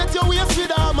rotate your waist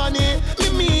with harmony. Me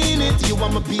mean it, you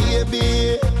want my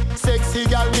baby. Sexy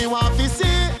girl, me want to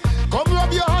see. Come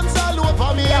rub your hands all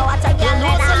over me. Yo, what a girl, you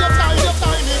know so you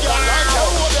tiny girl, right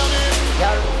over me.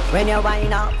 Girl, when you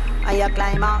wind up and you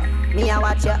climb up, me a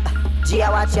watch you, G a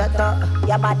watch you too.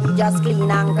 Your body just clean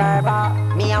and curve up.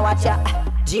 Me a watch you,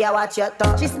 G a watch you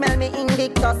too. She smell me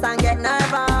Invictus and get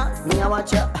nervous. Me a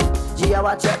watch you, G a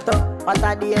watch you too. What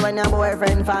a day when your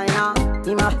boyfriend find out.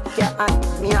 Him a fuck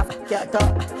and me a fuck you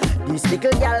too. This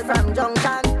little girl from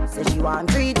Junction say she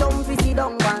want 3 dumb pussy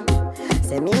dung one.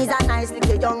 Say me's a nice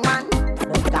little young man,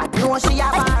 but God knows she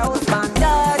have her husband.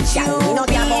 Touch you, me no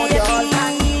care about your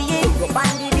husband. baby. Go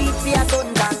find the beat for your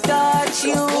suntan. Touch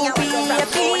you, baby.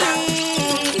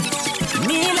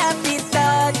 Me love it,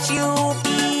 touch you,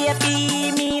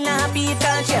 baby. Me love it,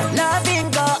 touch you. Loving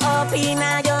go up in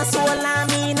your soul,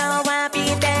 and me no want to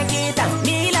take it down.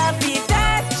 Me love it,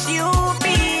 touch you,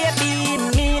 baby.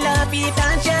 Me love it,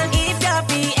 touch you. If you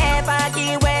be ever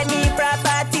give away me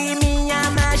property, me a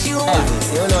mash you.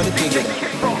 You know the thing.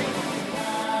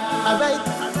 Alright,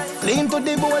 lean to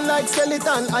the bone like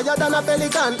skeleton, higher than a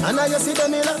pelican. And now you see the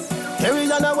mirror.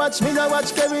 Carry on, I watch me, I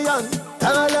watch carry on.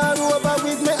 All over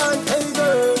with me and hey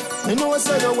girl, me know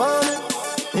say you want me.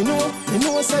 Me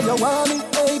know say you want me.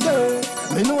 Hey girl,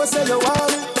 me know say you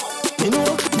want me. Me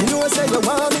know say you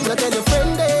want me. You tell your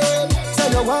friend them,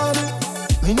 say you want me.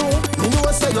 Me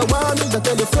know say you want me. You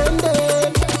tell your friend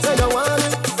them, say you want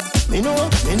me.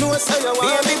 Me know say you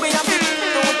want me. Baby, we have 2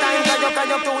 times that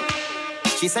you too.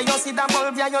 She say you see that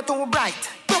bulb, yeah, you're too bright.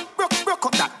 Broke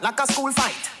up that like a school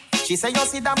fight. She say you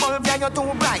see that bulb, yeah, you're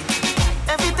too bright.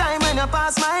 Every time when you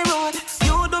pass my road,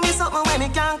 you do me something when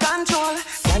me can't control.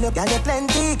 Girl, you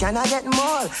plenty, can I get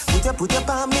more? Put your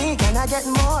on me, can I get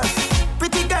more?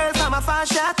 Pretty girl from a far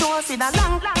chateau, see that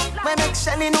long, when make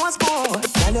Shelly knows more.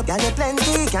 Girl, you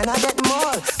plenty, can I get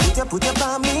more? Put your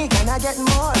on me, can I get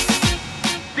more?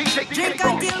 Drink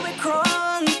until we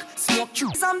crunk, smoke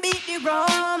some beat the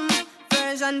rum.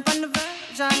 Version from the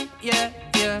version, yeah.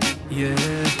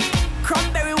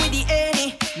 Cranberry with the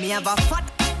Annie, me have a fat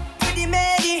with the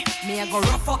Medi. Me a go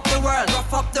rough up the world,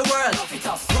 rough up the world,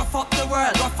 rough up the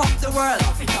world, rough up the world.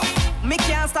 Me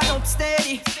can't stand up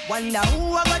steady. Wonder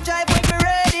who I go drive when we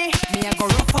ready. Me a go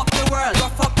rough up the world,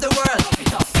 rough up the world,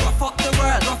 rough up the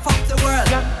world, rough up the world.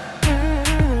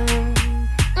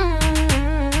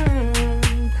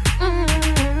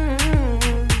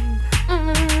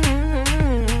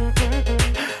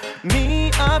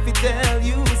 Have to tell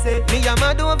you, say, me and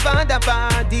my don't find a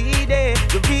party day.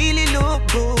 You really look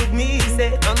good, me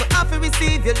say. I'm have to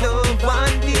receive your love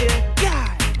one day.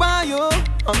 Yeah, why you?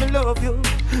 I'ma love you.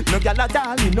 No girl at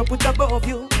all, me no put above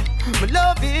you. Me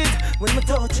love it when me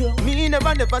touch you. Me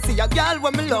never see a girl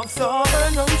when me love so.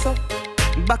 Turn on so,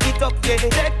 back it up, yeah.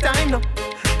 Take time now,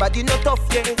 body no tough,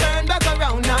 yeah. Turn back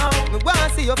around now, me wanna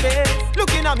see your face.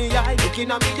 Looking at me eye,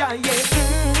 yeah.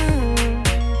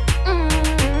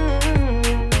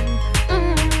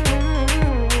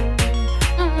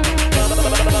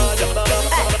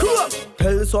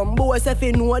 Tell some boys if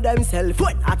they know themselves.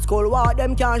 When at school war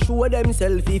them can't show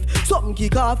themselves. If something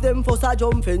kick off them first a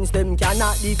jump fence, them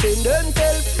cannot defend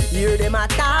themselves. Hear them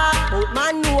attack, but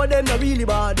man know them not really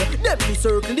bad. Them be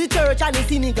circle the church and the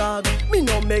synagogue. Me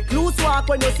no make loose walk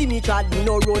when you see me trad. Me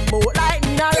no road boat like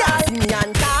me not ride. See me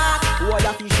and talk, what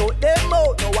if you shout them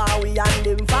out? No one we and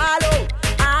them follow.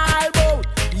 All bout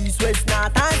east, west,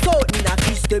 north and south. Me not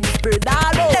kiss them spread all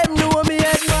out. Them know me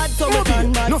head mad, so me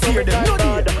can mad. No fear them, no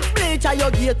fear them. I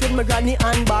your gate with my granny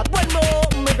and back. One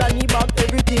more, my granny back,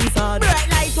 everything's hard. Bright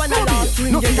light when I last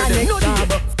swing in the next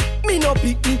job. Me no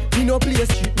pick me no play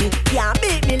street me. Can't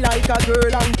beat me like a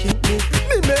girl and kick me.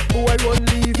 Me make boy run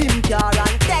leave him car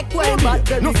and take well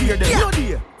back. No fear them, no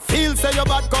dear. Feel say your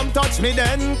bad, come touch me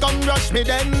then, come rush me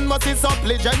then. Must be some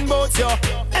legend boats yo.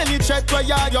 Any check where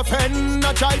you your friend,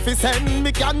 a try fi send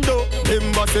me can do.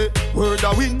 Remember say, word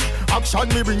a win. Action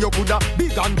me bring your Buddha,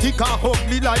 big and thick and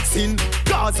ugly like sin.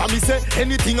 Cause I me say,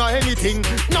 anything or anything.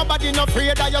 Nobody not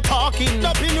afraid that you're talking.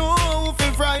 Don't be no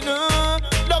fi frightened.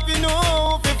 Don't be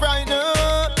no fi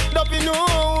frightened. Don't be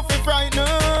no fi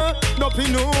frightened. Don't be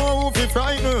no fi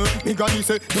frightened. Me granny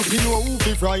say, don't be no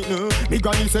fi frightened. Me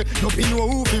granny say, don't be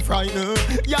no fi frightened.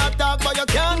 You talk but you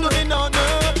can't do me no.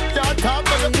 You talk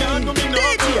but you can't do me no.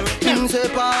 Him say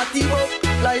party up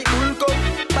like bull cup.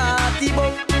 Party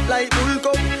up like bull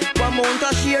cup. One mount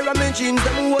a share of me jeans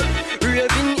them whole.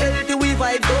 Raving healthy we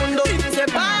vibe down low. Him say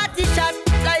party shot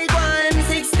like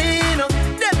 1M16.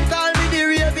 Them call me the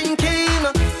raving king.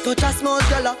 Touch a small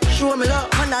girl, show me love.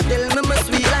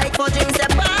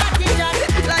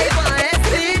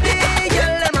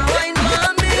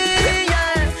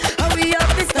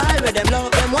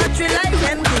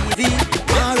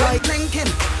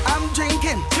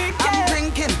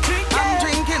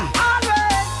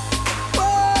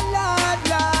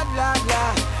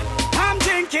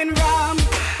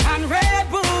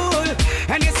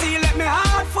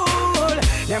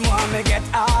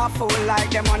 like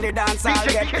them on the dance, I'll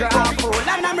get grappled.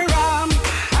 And I'm rum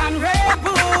and Red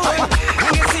Bull.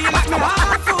 And you see like me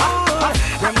awful.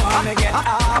 Them want me get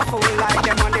awful, like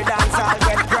them on the dance, I'll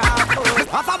get grappled.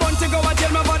 Half a bunch to go and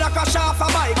tell me about a crash off a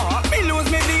bike. Me lose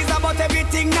me visa, but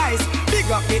everything nice. Big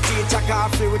up the teacher, car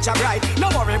future bright. No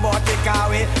worry about the car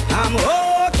way. I'm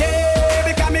okay,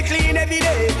 because me clean every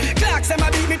day. Clocks and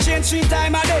my beat me change 3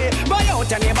 times a day. Buy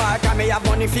out any bar, cause me have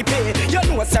money fi pay. You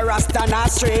know it's a Rasta not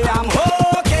stray. I'm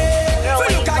okay. If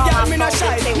you look at girl, me not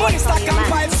shy. Money stack and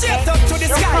pipe straight up to the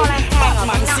sky.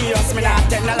 Batman serious, me not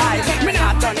tell no lie. Me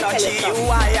not turn no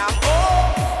G.U.I.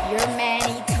 I'm Your man,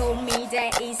 he told me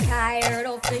that he's tired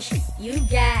of the shit you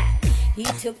got. He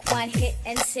took one hit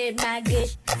and said my good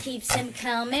keeps him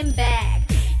coming back.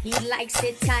 He likes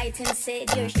it tight and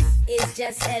said your shit is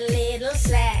just a little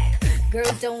slack.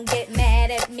 Girl, don't get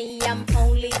mad at me, I'm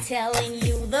only telling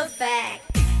you the fact.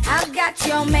 I've got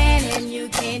your man and you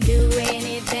can't do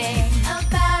anything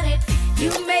about it.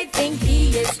 You may think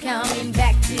he is coming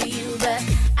back to you, but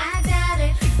I doubt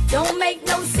it. Don't make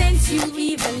no sense you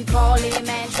even call him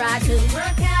and try to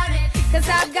work out it. Cause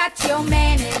I've got your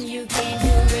man and you can't do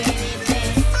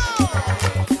anything.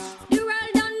 The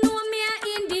world don't know me an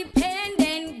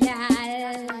independent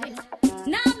gal.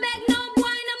 Now beg no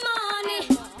boy no money.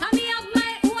 Cause me have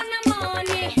my own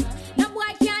money. No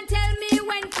boy can't tell me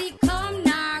when to come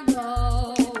nor go.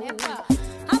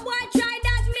 A boy try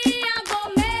that me I go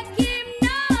make him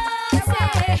know.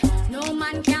 Say no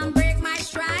man can break my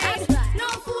stride. No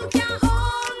fool can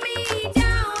hold me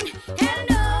down. Hell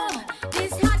no,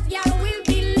 this hot girl will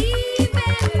be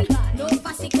leaving. No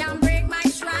fussy can break my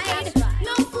stride.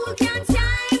 No fool can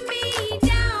tie me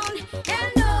down. Hell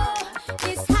no,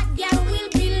 this hot girl will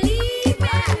be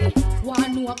leaving.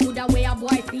 One know coulda way a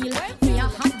boy feel. Me a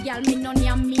hot girl, me no need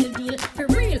a meal deal. For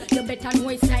real, you better know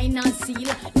it's sign and seal.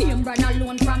 Name brand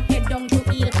alone from head down to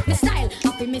heel. Me style,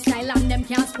 happy me style and them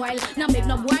can't spoil. Now make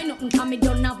no boy nothing 'cause me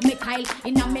don't have me Kyle.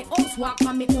 Inna me house walk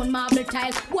on me own marble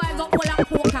tile. Boy go all a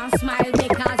coke and smile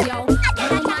because yo,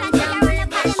 no man can break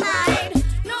my stride.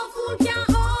 No fool can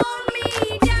hold me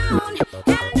down.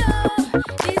 Hell no,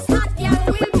 this hot girl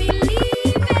will be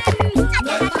leaving.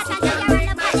 No fussy can break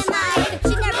my stride.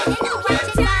 She never know what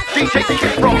she's got. Me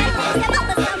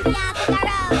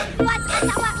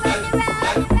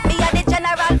a the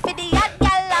general for the hot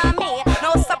gal on me. No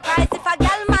surprise if a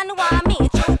gal man want me.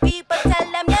 True people tell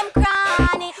them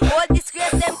cranny. All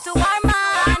disgrace them to our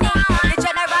money. The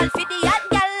general for the hot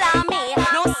gal on me.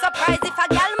 No surprise if a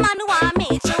gal man want me.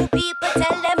 True people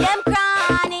tell them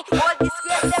cranny. All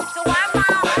disgrace them to our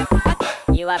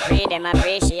money. You a free, them a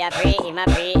free, she a free, him a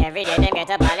free. Every day them get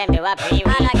up, all them do a free.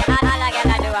 All a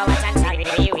gal do a watch and chat with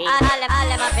the wee. All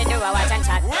them a fi do a watch and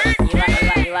chat.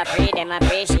 You a free, them a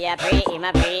free, she a free, him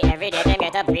a free. Every day them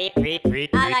get up, free.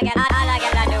 All a gal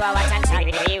do a watch and chat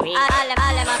with the wee. All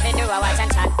them a fi do a watch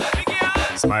and chat.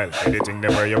 Smile, anything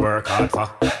them where you work hard for.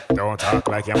 Don't talk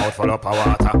like your mouth full up of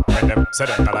water. When them say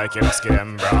them not like you, no skin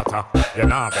them brata. You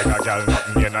nah beg a gal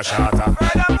nothing, you no shatter.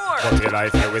 But your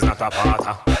life you is not a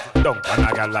parter. Don't pan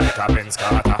a gal like a Benz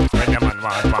Carter. When your man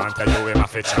want tell you him a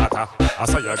fit charter. I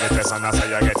saw you get your son, I saw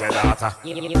you get your daughter.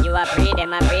 You a free,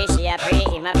 them a free, she a free,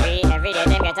 him a free. Every day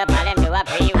them get up, all them do a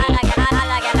free. All a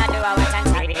gal do a watch and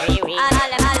chat with the wee. All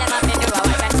them a fi do a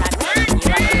watch and chat.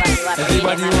 You a free,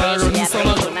 them a free, she a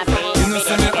free, him a free. Every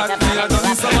day them get up, all them do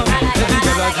a free.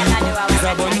 All a gal do a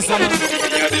watch and chat.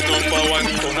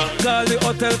 Call the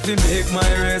hotel to make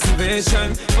my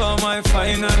reservation for my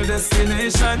final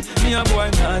destination. Me a boy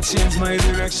not change my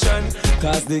direction,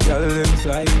 cause the girl them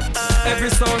fly. Every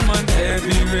sound man,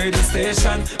 every radio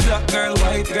station. Black girl,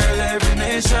 white girl, every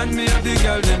nation. Me have the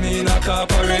girl them in a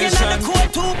corporation. The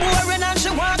cold too boring and she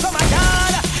want come a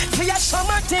yard. For your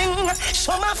summer thing,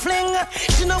 summer fling.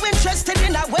 She no interested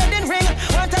in a wedding ring.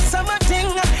 Want a summer thing,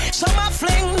 summer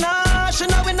fling. Nah, she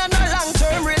no in a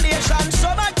long-term relation.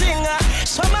 Summer thing,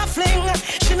 summer fling.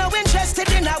 She no interested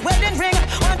in a wedding ring.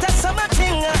 Want a summer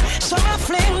thing, summer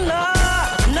fling. Nah.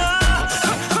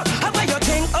 How about you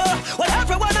think? Well,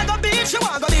 everyone I go beach, she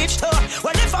want go beach too.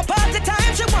 Well, if a party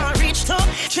time, she want reach too.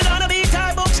 She don't beat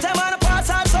her books, them on a pass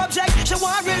her subject. She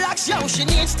want relax, yo, she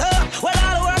needs to. Well,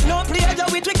 all work, no play, yo,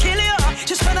 it will kill you.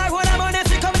 She spend her own money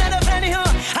if you come in the venue.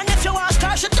 And if you ask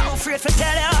her, she don't afraid to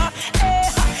tell you. Hey,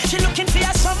 she looking for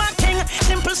a summer thing,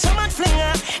 simple summer fling.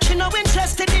 She no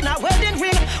interested in a wedding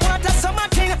ring. Want a summer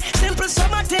thing, simple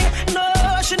summer thing. No,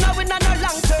 she no in a no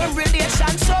long-term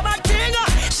relation. Summer thing,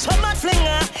 summer fling.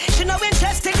 She no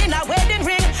interested in a wedding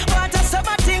ring. Want a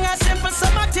summer thing, a simple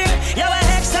summer thing. You an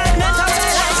excitement of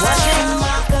life. What's in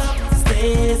my cup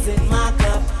stays in my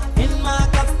cup. In my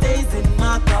cup stays in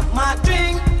my cup. My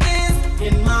drink is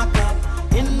in my cup.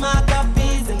 In my cup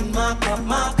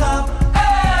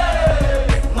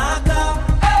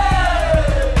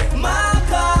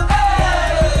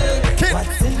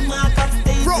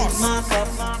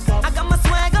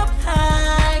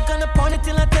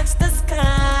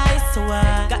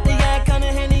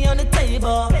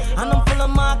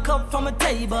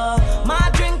table. My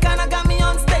drink kinda got me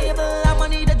unstable. I'ma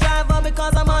need a driver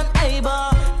because I'm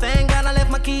unable. Thank God I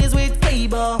left my keys with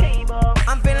cable.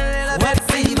 I'm feeling a little bit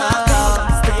fever. My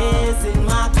cup stays in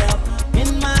my cup.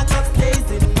 In my cup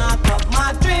stays in my cup.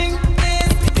 My drink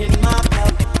is in my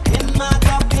cup. In my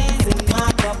cup is in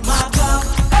my cup. My cup.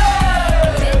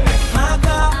 My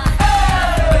cup.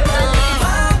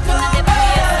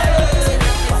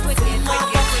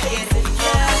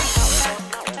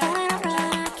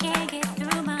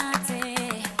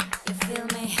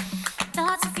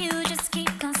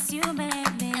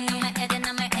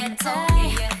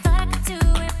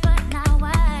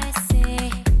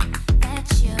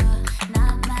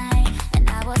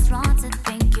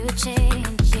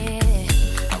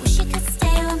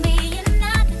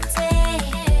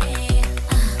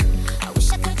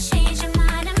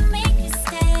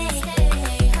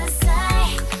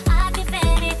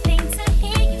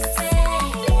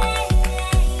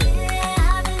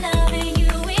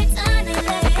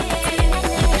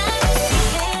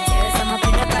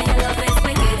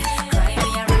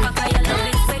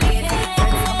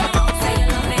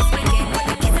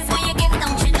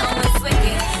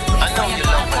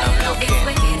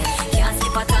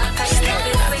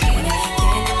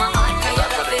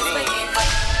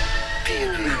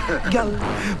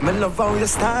 Me love how you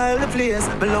style the place.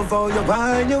 Me love how you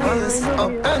wind your waist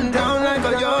up and down like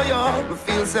a yo-yo. Me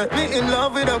feel set me in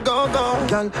love with a go-go.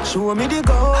 Girl, show me the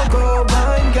go-go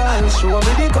wine, girl. Show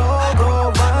me the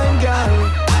go-go wine, girl.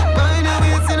 Mind your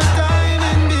waist in the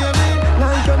timing, baby.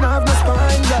 Like you have no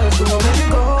spine, girl. Show me the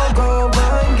go-go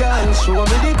wine, girl. Show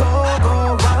me the go-go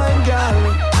wine, girl.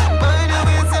 Mind your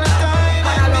waist in the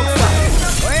timing, baby.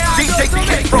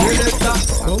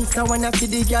 Bounce I wanna see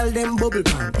the girl them bubble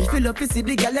pan. If you love to see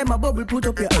the girl them a bubble, put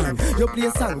up your hand. You play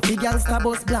a song, the girl star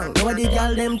bus blank. Now the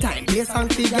girl them time, play a song,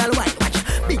 the girl white.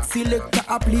 Watch, big selector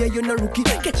a play, you no rookie.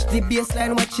 Catch the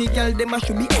baseline, watch the girl them a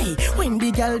should be. Hey, when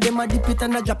the girl them a dip it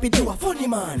and a drop it, you a funny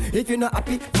man. If you not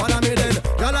happy, follow me then.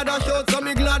 Girl a dash out, so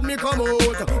me glad me come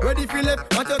out. Ready for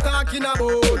left, what you talking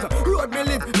about? Road me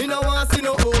live, me no want see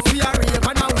no host. We are rave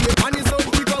and a wave, and it's so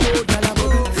we come out. Girl a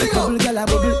bubble, bubble, girl a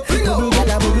bubble, bubble, girl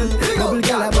a bubble. Bubble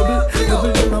gala bubble,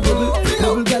 bubble gala bubble,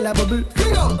 bubble gala bubble.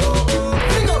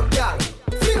 Finger, girl.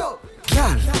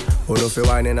 Who don't feel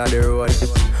whining on the road?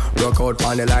 Rock out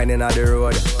on the line in the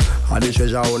road. All the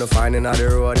treasure I wanna find in the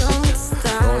road.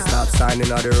 Don't stop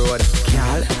signing on the road.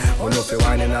 Girl, who don't feel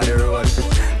whining on the road?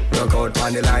 Rock out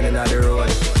on the line in the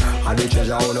road. All the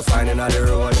treasure I wanna find in the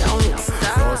road.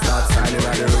 Don't stop signing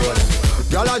on the road.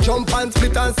 Y'all a jump and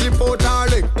split and slip out her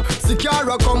leg.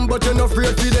 Secure come but you no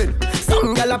afraid for dead.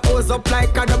 Some y'all a pose up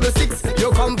like a 6.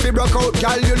 You come fi broke out,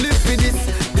 y'all you live for this.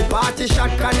 The party shot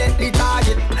connect the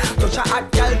target. Touch a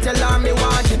hot y'all tell her me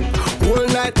want it. Whole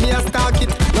night me a stalk it.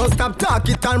 Now stop talk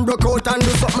it and broke out and do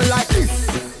something like this.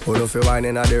 Who don't feel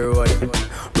whining on the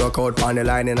road? Broke out on the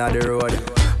line in the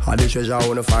road. All the treasure I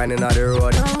wanna find in the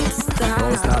road.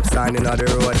 Don't stop signing on the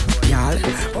road. Y'all,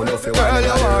 who don't feel whining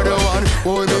on the road? Girl, you are the one.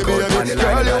 Oh, baby,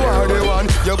 girl, you are the one.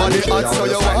 Your body hot, so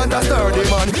you want a sturdy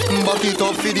man. Back it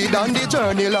up for the down the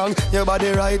journey long. Your body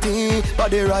righty,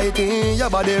 your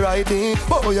body righty.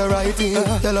 Oh, you're righty.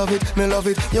 You love it, me love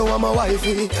it. You want my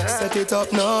wifey. Set it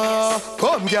up now.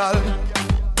 Come, girl.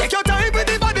 Take your time with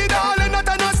the body, darling. Not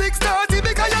a 6:30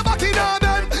 because you're back in our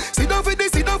bed. Sit down for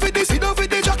this, sit down for this, sit down for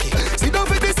the jockey. Sit down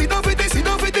for this, sit down for this, sit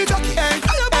down for the jockey. Hey,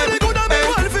 your body good and me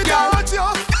want for touch you.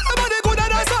 Your body good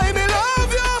and that's why me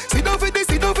love you. Sit down for this,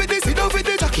 sit down for this, sit down for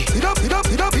the jockey. Sit down, sit down,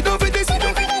 sit down, sit down for this, sit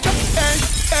down for the jockey.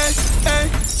 Hey,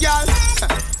 y'all.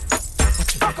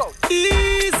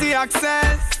 Easy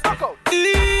access,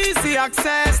 easy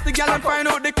access. The girl and find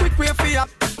out the quick way for ya.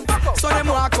 So them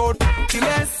walk out,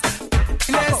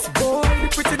 less boy, the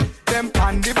pretty them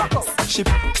pan the back. She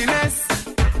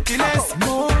less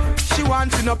more. She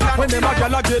wants in a plan. When them a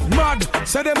gyal a get mad,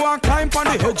 say them want climb on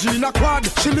the hedge in a quad.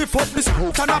 She lift up this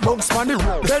hook and a bounce on the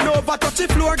road. Then over touch the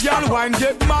floor, gyal wine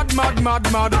get mad.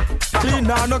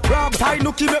 Clean on a crab. Tie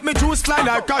nookie make me juice fly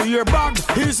like a ear bag.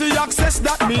 Easy access,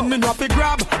 that mean me no fi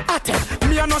grab. Attack,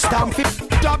 me a no stamp it.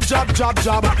 Jab.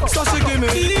 So she give me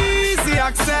easy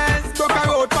access. Broke her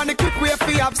out on the quick way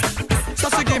fi apps. So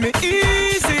she give me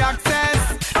easy access.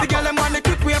 The gyal them want the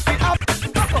quick way fi up.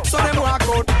 So them walk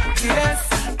out, yes.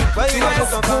 Well, you want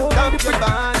to come down to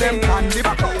band. Them pan the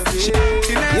back. You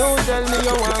tell me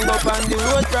you want go on the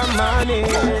road from morning.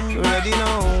 Ready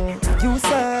now. You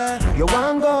say you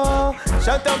want go.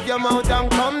 Shut up your mouth and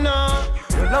come now.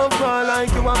 You love her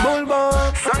like you a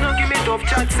bulldog. So don't give me tough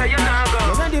chat, say you not go.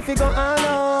 You ready fi go all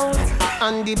out,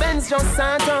 and the Benz just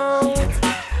sat out.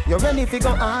 You ready fi go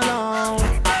all out.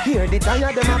 Hear the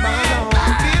tire them a ball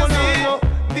out.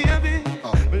 Baby,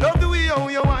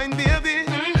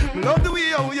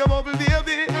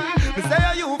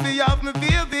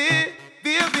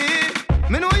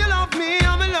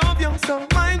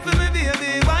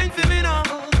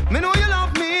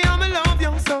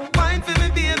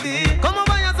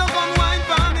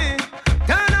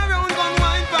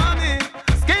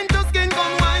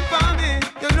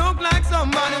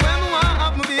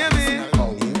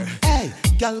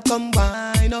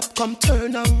 come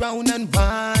turn around and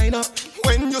wind up.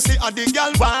 When you see a the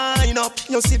girl wind up,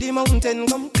 you see the mountain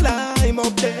come climb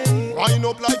up there. Wind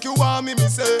up like you want me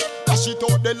say. Dash it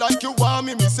out there like you want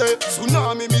me say.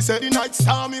 Tsunami me say, the night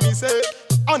star me say.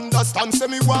 Understand, say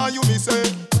me why you me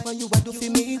say. What you a do for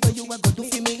me? What you a go do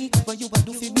for me? What you a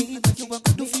do for me? What you a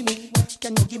go do for me?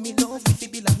 Can you give me love if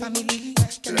it be like family?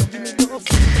 Can you give me love?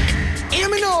 Hear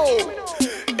me now.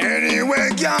 Anyway,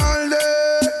 girl,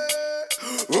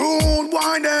 rude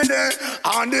boy there,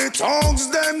 and the tongues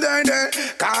them there.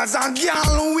 Cause a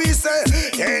girl we say,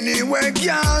 anyway,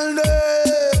 girl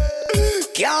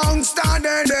can't stand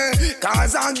there.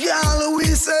 Cause a girl we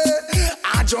say,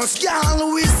 I just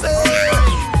girl we say.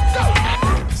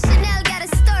 Chanel got a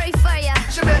story for ya.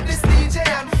 She met this DJ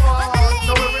and fall.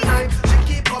 So every night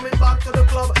she keep coming back to the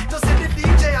club to see the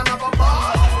DJ and have a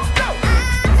ball.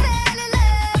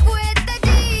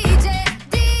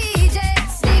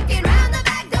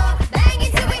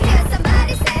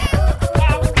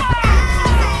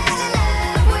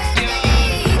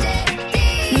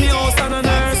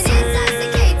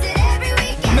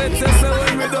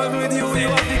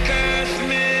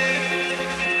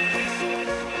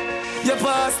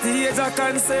 The age of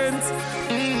consent.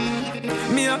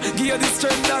 Me a give you the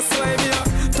strength, that's why me a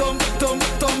thump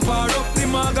her up. The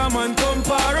maga man thump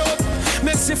her up.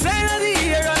 Make she fly in the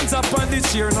air and tap on the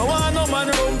chair. No one no man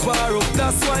rump her up.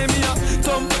 That's why me a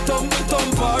thump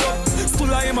her up. Still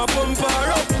him a pump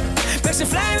her up. Make she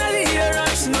fly in the air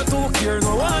and she not too care.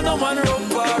 No one no man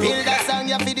rump her up. Feel that song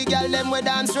ya for the girl them we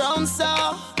dance round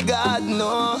so. God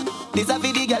no, this a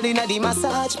for the girl inna the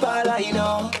massage parlor, you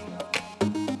know.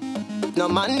 No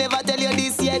man never tell you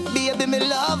this yet, baby, me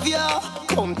love you.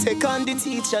 Come take on the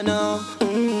teacher now.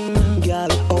 Girl,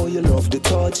 oh you love the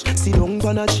touch. Sit down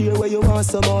on a chair where you want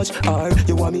so much. Or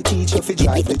you want me teach you fi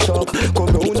drive the truck. Come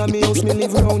round and me house, me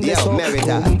live round the sun.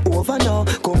 Come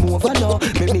over now,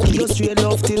 make me give you straight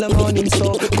love till the morning.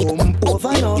 So come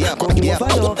over now,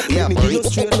 make me give you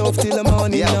straight love till the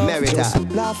morning. Just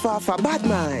laugh off a bad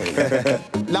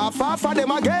mind. Laugh off of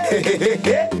them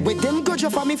again. With them good you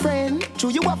for me friend. Do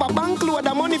you have a bank load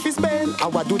of money fi spend? How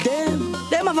what do them?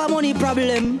 Them have a money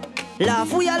problem.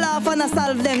 Laugh, we a laugh and a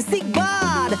solve them sick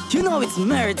bad. You know it's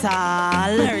marital.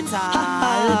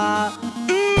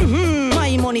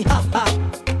 My money, ha ha.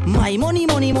 My money,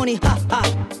 ha ha.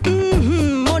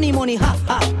 Money, ha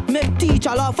ha. Make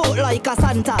teacher laugh out like a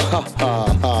Santa. Ha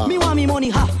ha. Me want me money,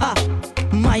 ha ha.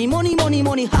 My money,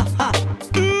 ha ha.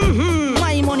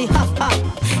 My money, ha ha.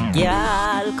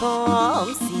 Y'all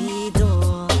come see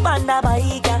though. Panda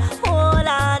bike, hold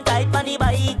on tight on the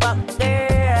bike back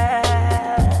there.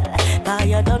 Cause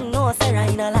you don't know, sir,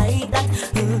 I not like that.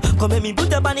 Come let me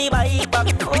put up on the bike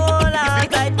back. Hold on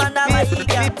tight on the bike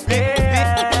back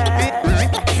there.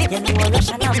 You know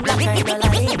Russian and black, I not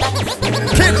like that.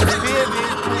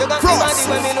 You got the body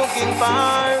when me looking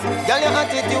for. Girl, your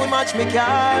attitude match me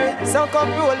car. So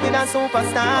come roll with a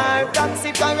superstar.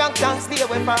 Taxi car and tanks stay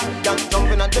away far. Can't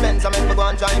jump in at the Benz, I make me go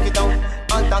and drive it down.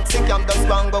 And taxi cam just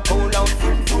go and go cool out.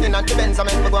 In at the Benz, I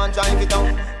make me go and drive it down.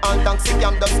 And taxi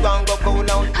cam just go and go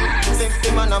cool out.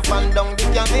 50 man and fan down the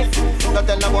cabin. Don't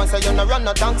tell no one say you no run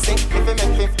no taxi. If you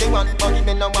make 51, but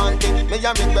me no want it. Me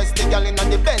a request the girl in at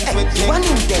the Benz with me. You want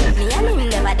him there? Me and him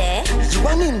never there. You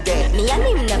want him there? Me and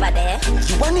him never there.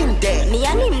 You want him there? Me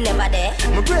and him never there.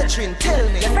 My brethren, tell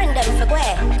me. Your friend them for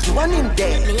where? You want him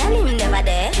there? Me and him never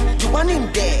there. You want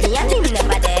him there? Me and him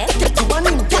never there. You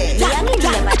want him there? Me and him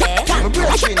never there. My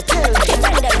brethren, tell me. Your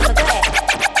friend them for where?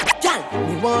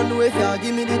 Me want know if you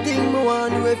give me the thing. Me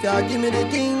want know if you give me the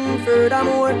thing.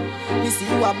 Furthermore, me see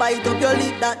you a bite up your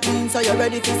lip. That means so you're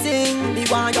ready to sing. Me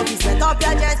want you to set up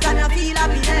your chest and you feel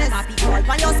happiness. Happy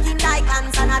crawl on your skin like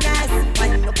ants and a nest.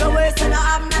 Wind up your waist so you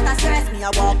have not a stress. Me a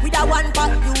walk with a one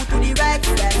pack you to the rest.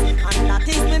 And that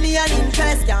is me an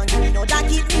interest. Can't give me no that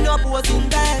keep me no posing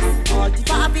best. All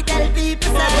if I have to tell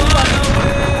people say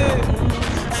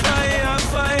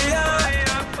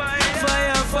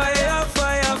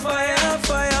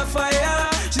fire, fire.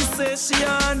 She says she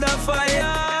under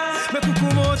fire. Make you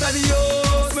come out of the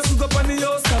house. Make you go up on the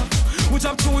house. We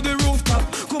jump through the rooftop.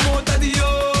 Come out of the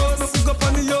house. Make you go up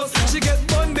on the house. She get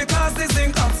burned because they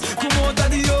sing up. Come out of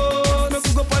the house. Make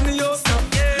you go up on the house.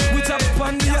 We jump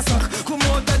on the house. Come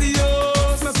out of the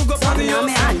house. Make you go up on the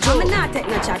house. I'ma not take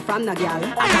no chat from no girl.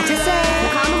 What you say?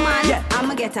 Become a man,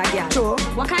 I'ma get a girl. True.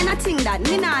 What kind of thing that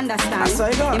me not understand? That's how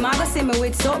you go. You might go see me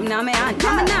with something on my hand.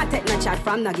 I'ma not take no chat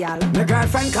from no girl. My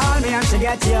girlfriend called me and she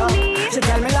get you. She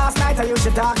tell me last night I used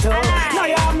to talk to. Now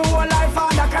you have my whole life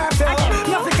under curfew.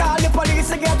 You have to call the police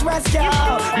to get rescue.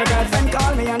 My girlfriend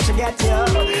called me and she get you.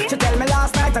 She tell me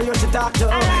last night I used to talk to.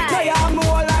 Now you have my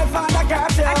whole life under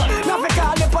curfew. You have to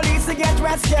call the police to get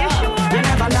rescue. You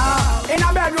never know. In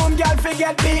a bedroom, girl fi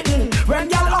get beaten. When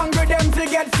girl hungry, them fi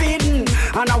get feeding.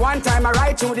 And a one time I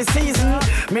ride through the season.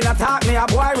 Me not talk me a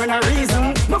boy when a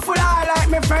reason. Me full eye like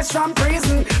me fresh from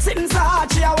prison. Sitting so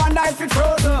hard, she a wonder if it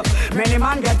frozen. Many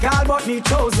man get called but me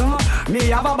chosen. Me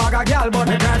have a bag of girl but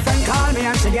my girlfriend call me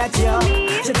and she get you.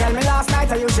 She tell me last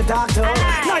night I used to talk to.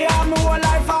 Now you have my whole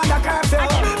life under curfew.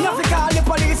 You fi call the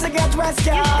police to get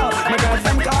rescue. My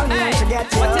girlfriend call me and she get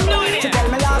you. She tell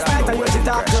me last night I used to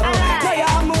talk to. Now you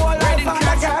have my whole life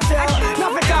under curfew. You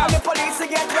fi call the police to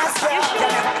get rescue.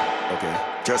 Okay.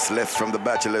 Just left from the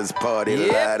bachelor's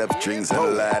party, light up drinks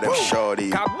and light up shorty.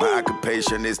 My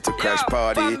occupation is to crash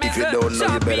party. If you don't know,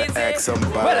 you better ask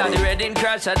somebody. Well, on the wedding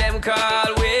crash, them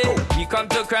call we. We come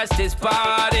to crash this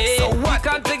party. So we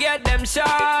come to get them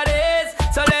shorties.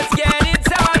 So let's get it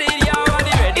started, yo. On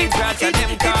the wedding crash,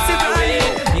 them call we.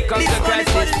 We come to crash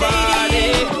this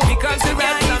party. We come to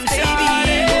get some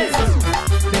shorties.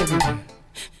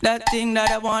 That thing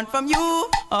that I want from you,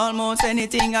 almost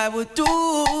anything I would do.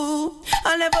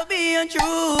 I'll never be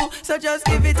untrue, so just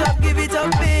give it up, baby.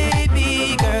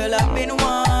 Girl, I've been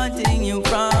wanting you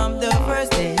from the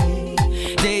first day.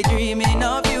 Daydreaming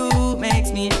of you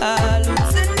makes me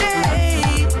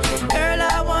hallucinate. Girl,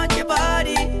 I want your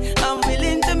body, I'm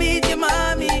willing to meet your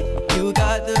mommy. You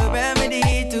got the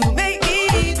remedy to make me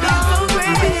feel so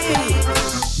great.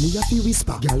 Me a fi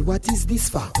whisper, girl, what is this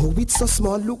for? Oh, it's so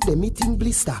small, look, them eating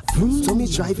blister. So me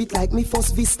drive it like me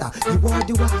first vista. You are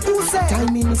the one, who say?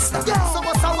 Time minister. Yeah, so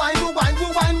what's a wine, you wine.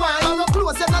 Now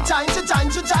close and a chine.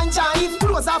 If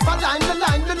close off a line, the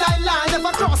line.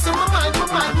 Never cross in my mind, baby.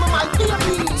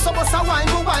 So what's a wine,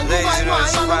 you wine.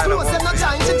 Now close and a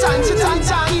chine. If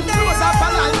close off a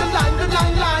line, the line.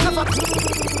 Never.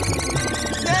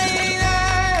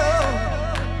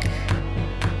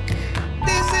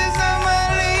 This is how my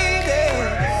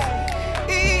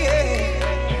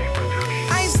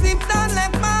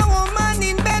left my woman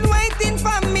in bed waiting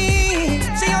for me.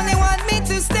 She only want me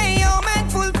to stay home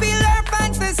and fulfill her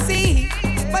fantasy.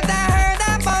 But I heard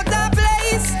about the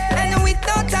place, and with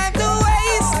no time to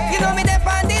waste, you know me dep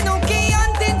on the nookie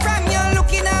hunting from you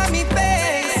looking at me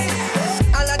face.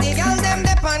 All of the girls them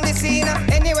dep on the scene.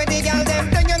 Anyway the girl them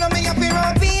then you know me up in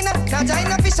Robin. Now join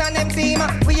the fish and them team.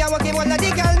 We are working all of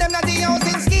the girl them not the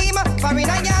housing scheme. For in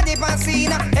a yard dip on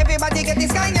scene. Everybody get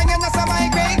this kind and you know some my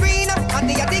grey green. And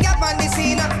the dig up on the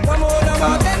scene. One more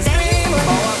about them scream.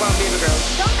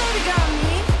 Don't baby girl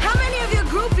me. How many of your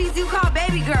groupies you call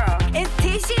baby girl? Is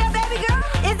Tisha a baby girl?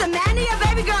 Is Amanda a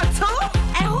baby girl too?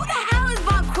 And who the hell is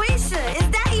Bonquisha? Is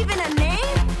that even a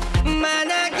name?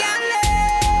 Man, I can't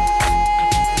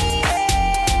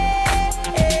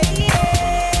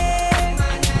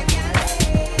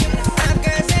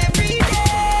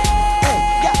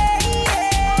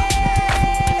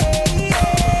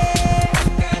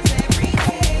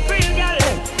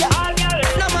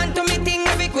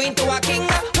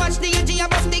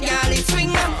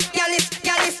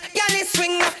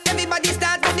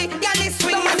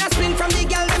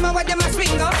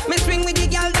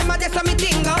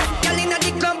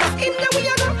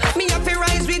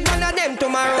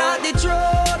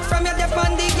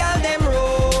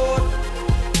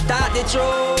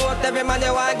truth, every man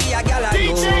you want give a gal a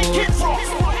DJ Kid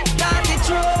Frost. Talk the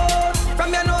truth,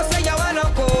 from you know say you want no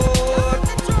coat.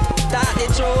 Talk the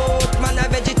truth, man a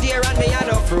vegetarian, me a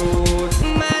no fruit.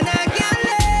 Man a gal.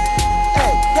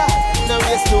 Hey, yeah, no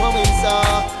race to a win, so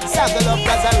saddle up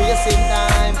 'cause a racing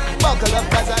time, buckle up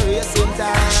 'cause a racing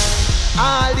time.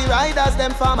 All the riders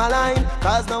them form a line,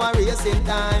 'cause now a racing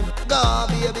time. Go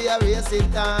baby a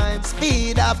racing time,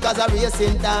 speed up 'cause a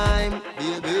racing time,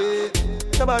 baby.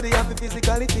 Somebody have the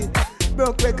physicality.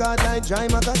 Broke record like dry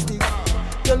magastic.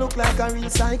 You look like a real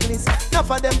cyclist.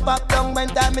 Enough of them pop down when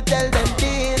time me tell them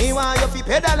this. Me want you fi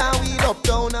pedal and wheel up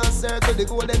down and circle the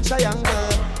golden triangle.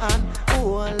 And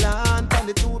hold on from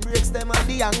the two brakes them on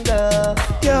the angle.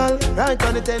 Girl, right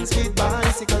on the 10-speed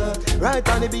bicycle, right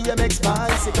on the BMX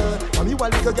bicycle. From you a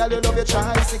little girl, you love your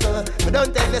tricycle. But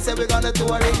don't tell me say we gonna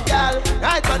tour it, girl.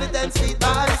 Right on the 10-speed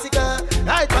bicycle,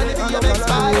 right on the BMX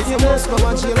bicycle. You must go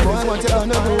and chill, boy, what you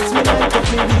gonna do? Me like up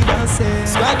me weed and say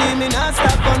Squaddy, me not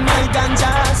stop on my ganja.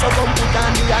 So come put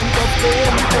on the handcuff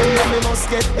tail. Tell them me must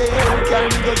get paid. Carry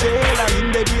me go jail and in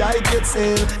the I get get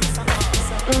sale.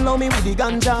 Allow me with the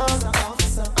ganja,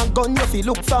 a gun you fi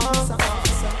look for.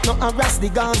 No harass the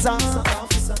Gaza.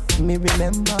 Me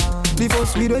remember the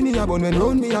first weed when me a bun when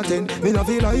round me a 10. Me no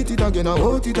feel light it again, I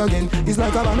want it again. It's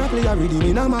like a banana play a rhythm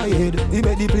in my head. He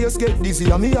make the place get dizzy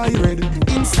and me eye red.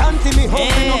 Instantly me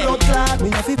hungry no blood clot. Me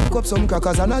a fi pick up some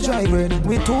crackers and a dry bread.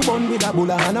 With 2 bun with a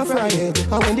bulla and a fried head.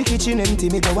 And when the kitchen empty,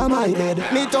 me go a my bed.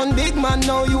 Me turn big man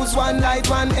now use one light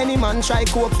one. Any man try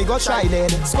coke fi go try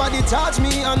dead. Squaddy charge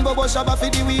me and Bobo Shabba fi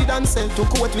the weed and sell to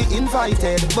court we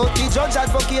invited. But the judge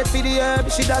advocate fi the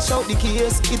herb. She dash out the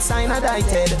case, it's sign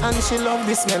indicted. And she love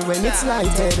the smell when it's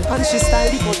lighted. And she style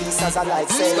the police as a light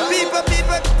said. People,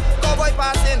 cowboy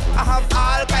passing. I have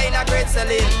all kind of great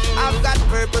selling. I've got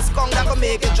purpose, come that can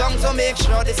make it drunk. So make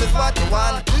sure this is what you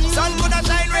want. Sun could have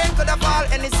shine, rain could have fall.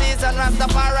 Any season,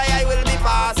 Rastafari, I will be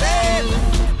passing.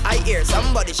 I hear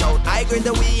somebody shout, I greet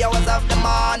the wee hours of the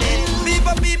morning.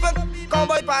 People,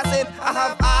 cowboy passing. I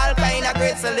have all kind of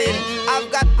great selling. I've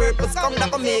got purpose, come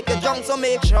that can make it drunk. So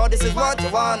make sure this is what you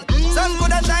want. Sun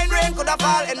could have shine, rain could have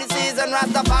fall. Any season,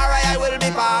 Rastafari, I will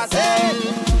be passing.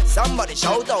 Somebody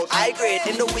shout out, I great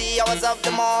in the wee hours of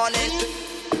the morning.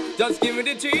 Just give me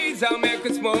the trees, I'll make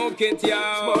you smoke it,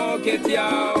 yo. Smoke it,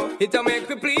 yo. It'll make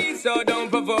me please, so don't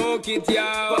provoke it,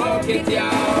 yo. Smoke it, yo.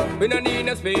 We don't need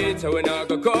no speed, so we not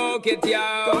go coke it,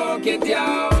 yo. Coke it,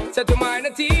 yo. So to mind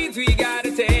the teens, we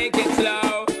gotta take it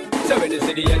slow. So when the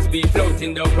city SB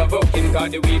floating, don't provoking. Cause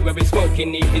the weed where we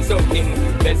smoking, need it soaking.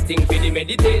 Best thing for the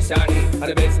meditation. And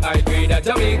the best high grade at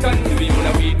Jamaican. The people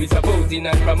of weed we supporting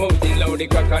and promoting. Loud the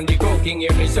crack and the coking,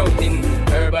 hear me shouting.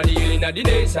 Everybody healing at the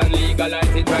nation.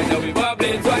 Legalize it right now, we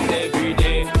vibrate one every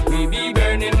day. We be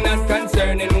burning, not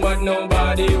concerning what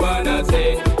nobody wanna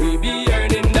say. We be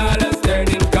earning dollars,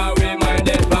 turning, cause we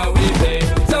minded what we pay.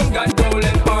 Some got gold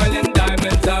and oil and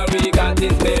diamonds, all we got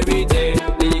is Mary J.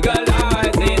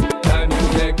 Legalize it.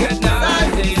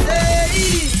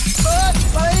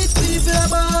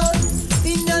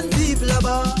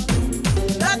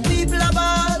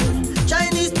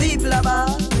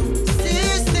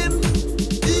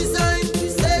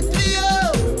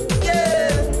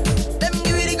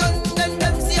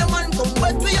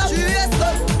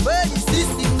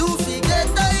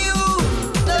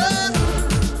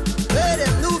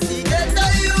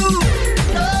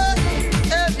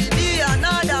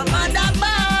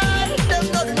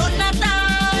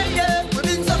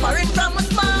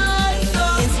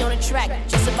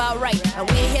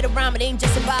 It ain't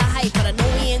just about hype, but I know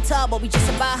we ain't tall, but we just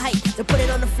about hype. To put it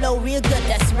on the flow real good,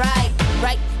 that's right,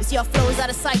 right. You see our flow is out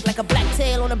of sight, like a black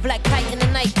tail on a black kite in the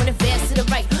night. When it veers to the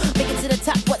right, make it to the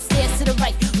top, what stares to the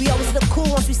right. We always look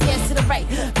cool once we stare to the right.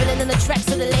 Filling in the tracks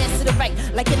so the layers to the right.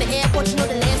 Like in the airport, you know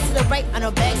the layers to the right, I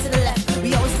know bags to the left.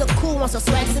 We always look cool once our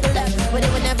swag to the left, but they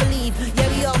would never leave. Yeah,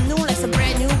 we all new like some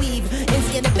brand new weave.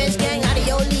 NC and the bench gang out of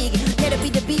your league. Here to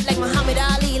beat the beat like Muhammad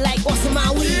Ali, like what's in my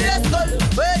weed? Let's go,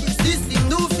 where the system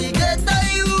do forget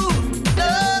you.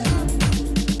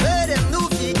 Where them do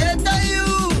forget you.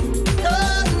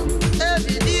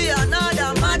 Every day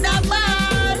another mother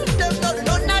ball. Them don't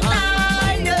know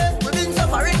nothing. We've been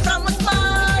suffering from a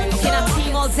smile. Okay, I'm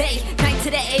team all day, 9 to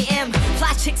the AM.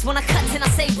 Fly chicks wanna cut and I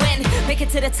say when. Make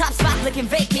it to the top spot looking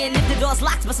vacant. If the door's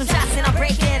locked, but some shots and I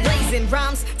break in. Blazing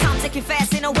rhymes, time ticking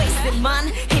fast, ain't no wasting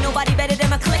man. Ain't nobody better than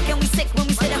my clique, and we sick when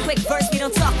we spit a quick verse. We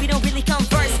don't talk, we don't really come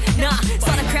first. Nah,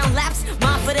 saw the crown laps,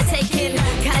 mine for the taking.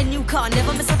 Got a new car,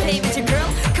 never miss a payment. Your girl,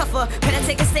 cuff her, better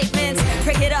take a statement.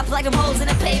 Break it up like I'm holes in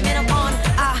the pavement. I'm on,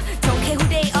 don't care who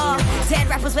they are. Dead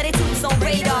rappers where they tools on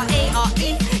radar.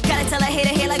 A-R-E, gotta tell a hater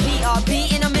here like B-R-B.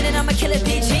 In a minute I'ma kill a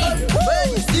BG. Where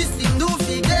is this thing do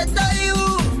forget you?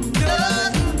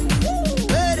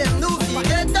 Where them do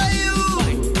forget you?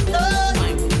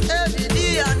 Every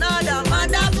day another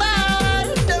mother ball.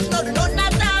 Them don't know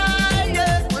nothing.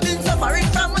 We've been suffering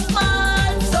from a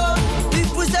smile. So if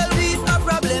we sell weed, a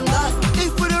problem that.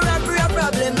 If we do robbery, a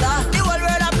problem that. The whole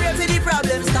world a pray for the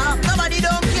problem stop. Nobody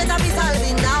don't care to be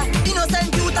solving that.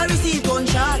 Innocent youth a receive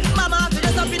gunshot. Mama feel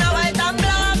us up in a white and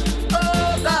black.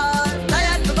 Oh God,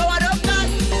 tired to go out of that.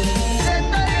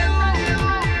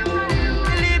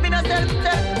 Believe in yourself,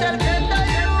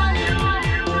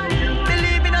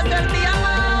 believe in yourself, be a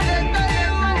man.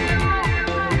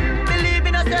 Believe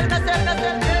in yourself.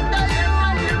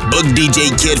 Book DJ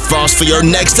Kid Frost for your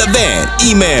next event.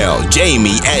 Email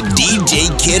Jamie at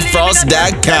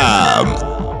djkidfrost.com.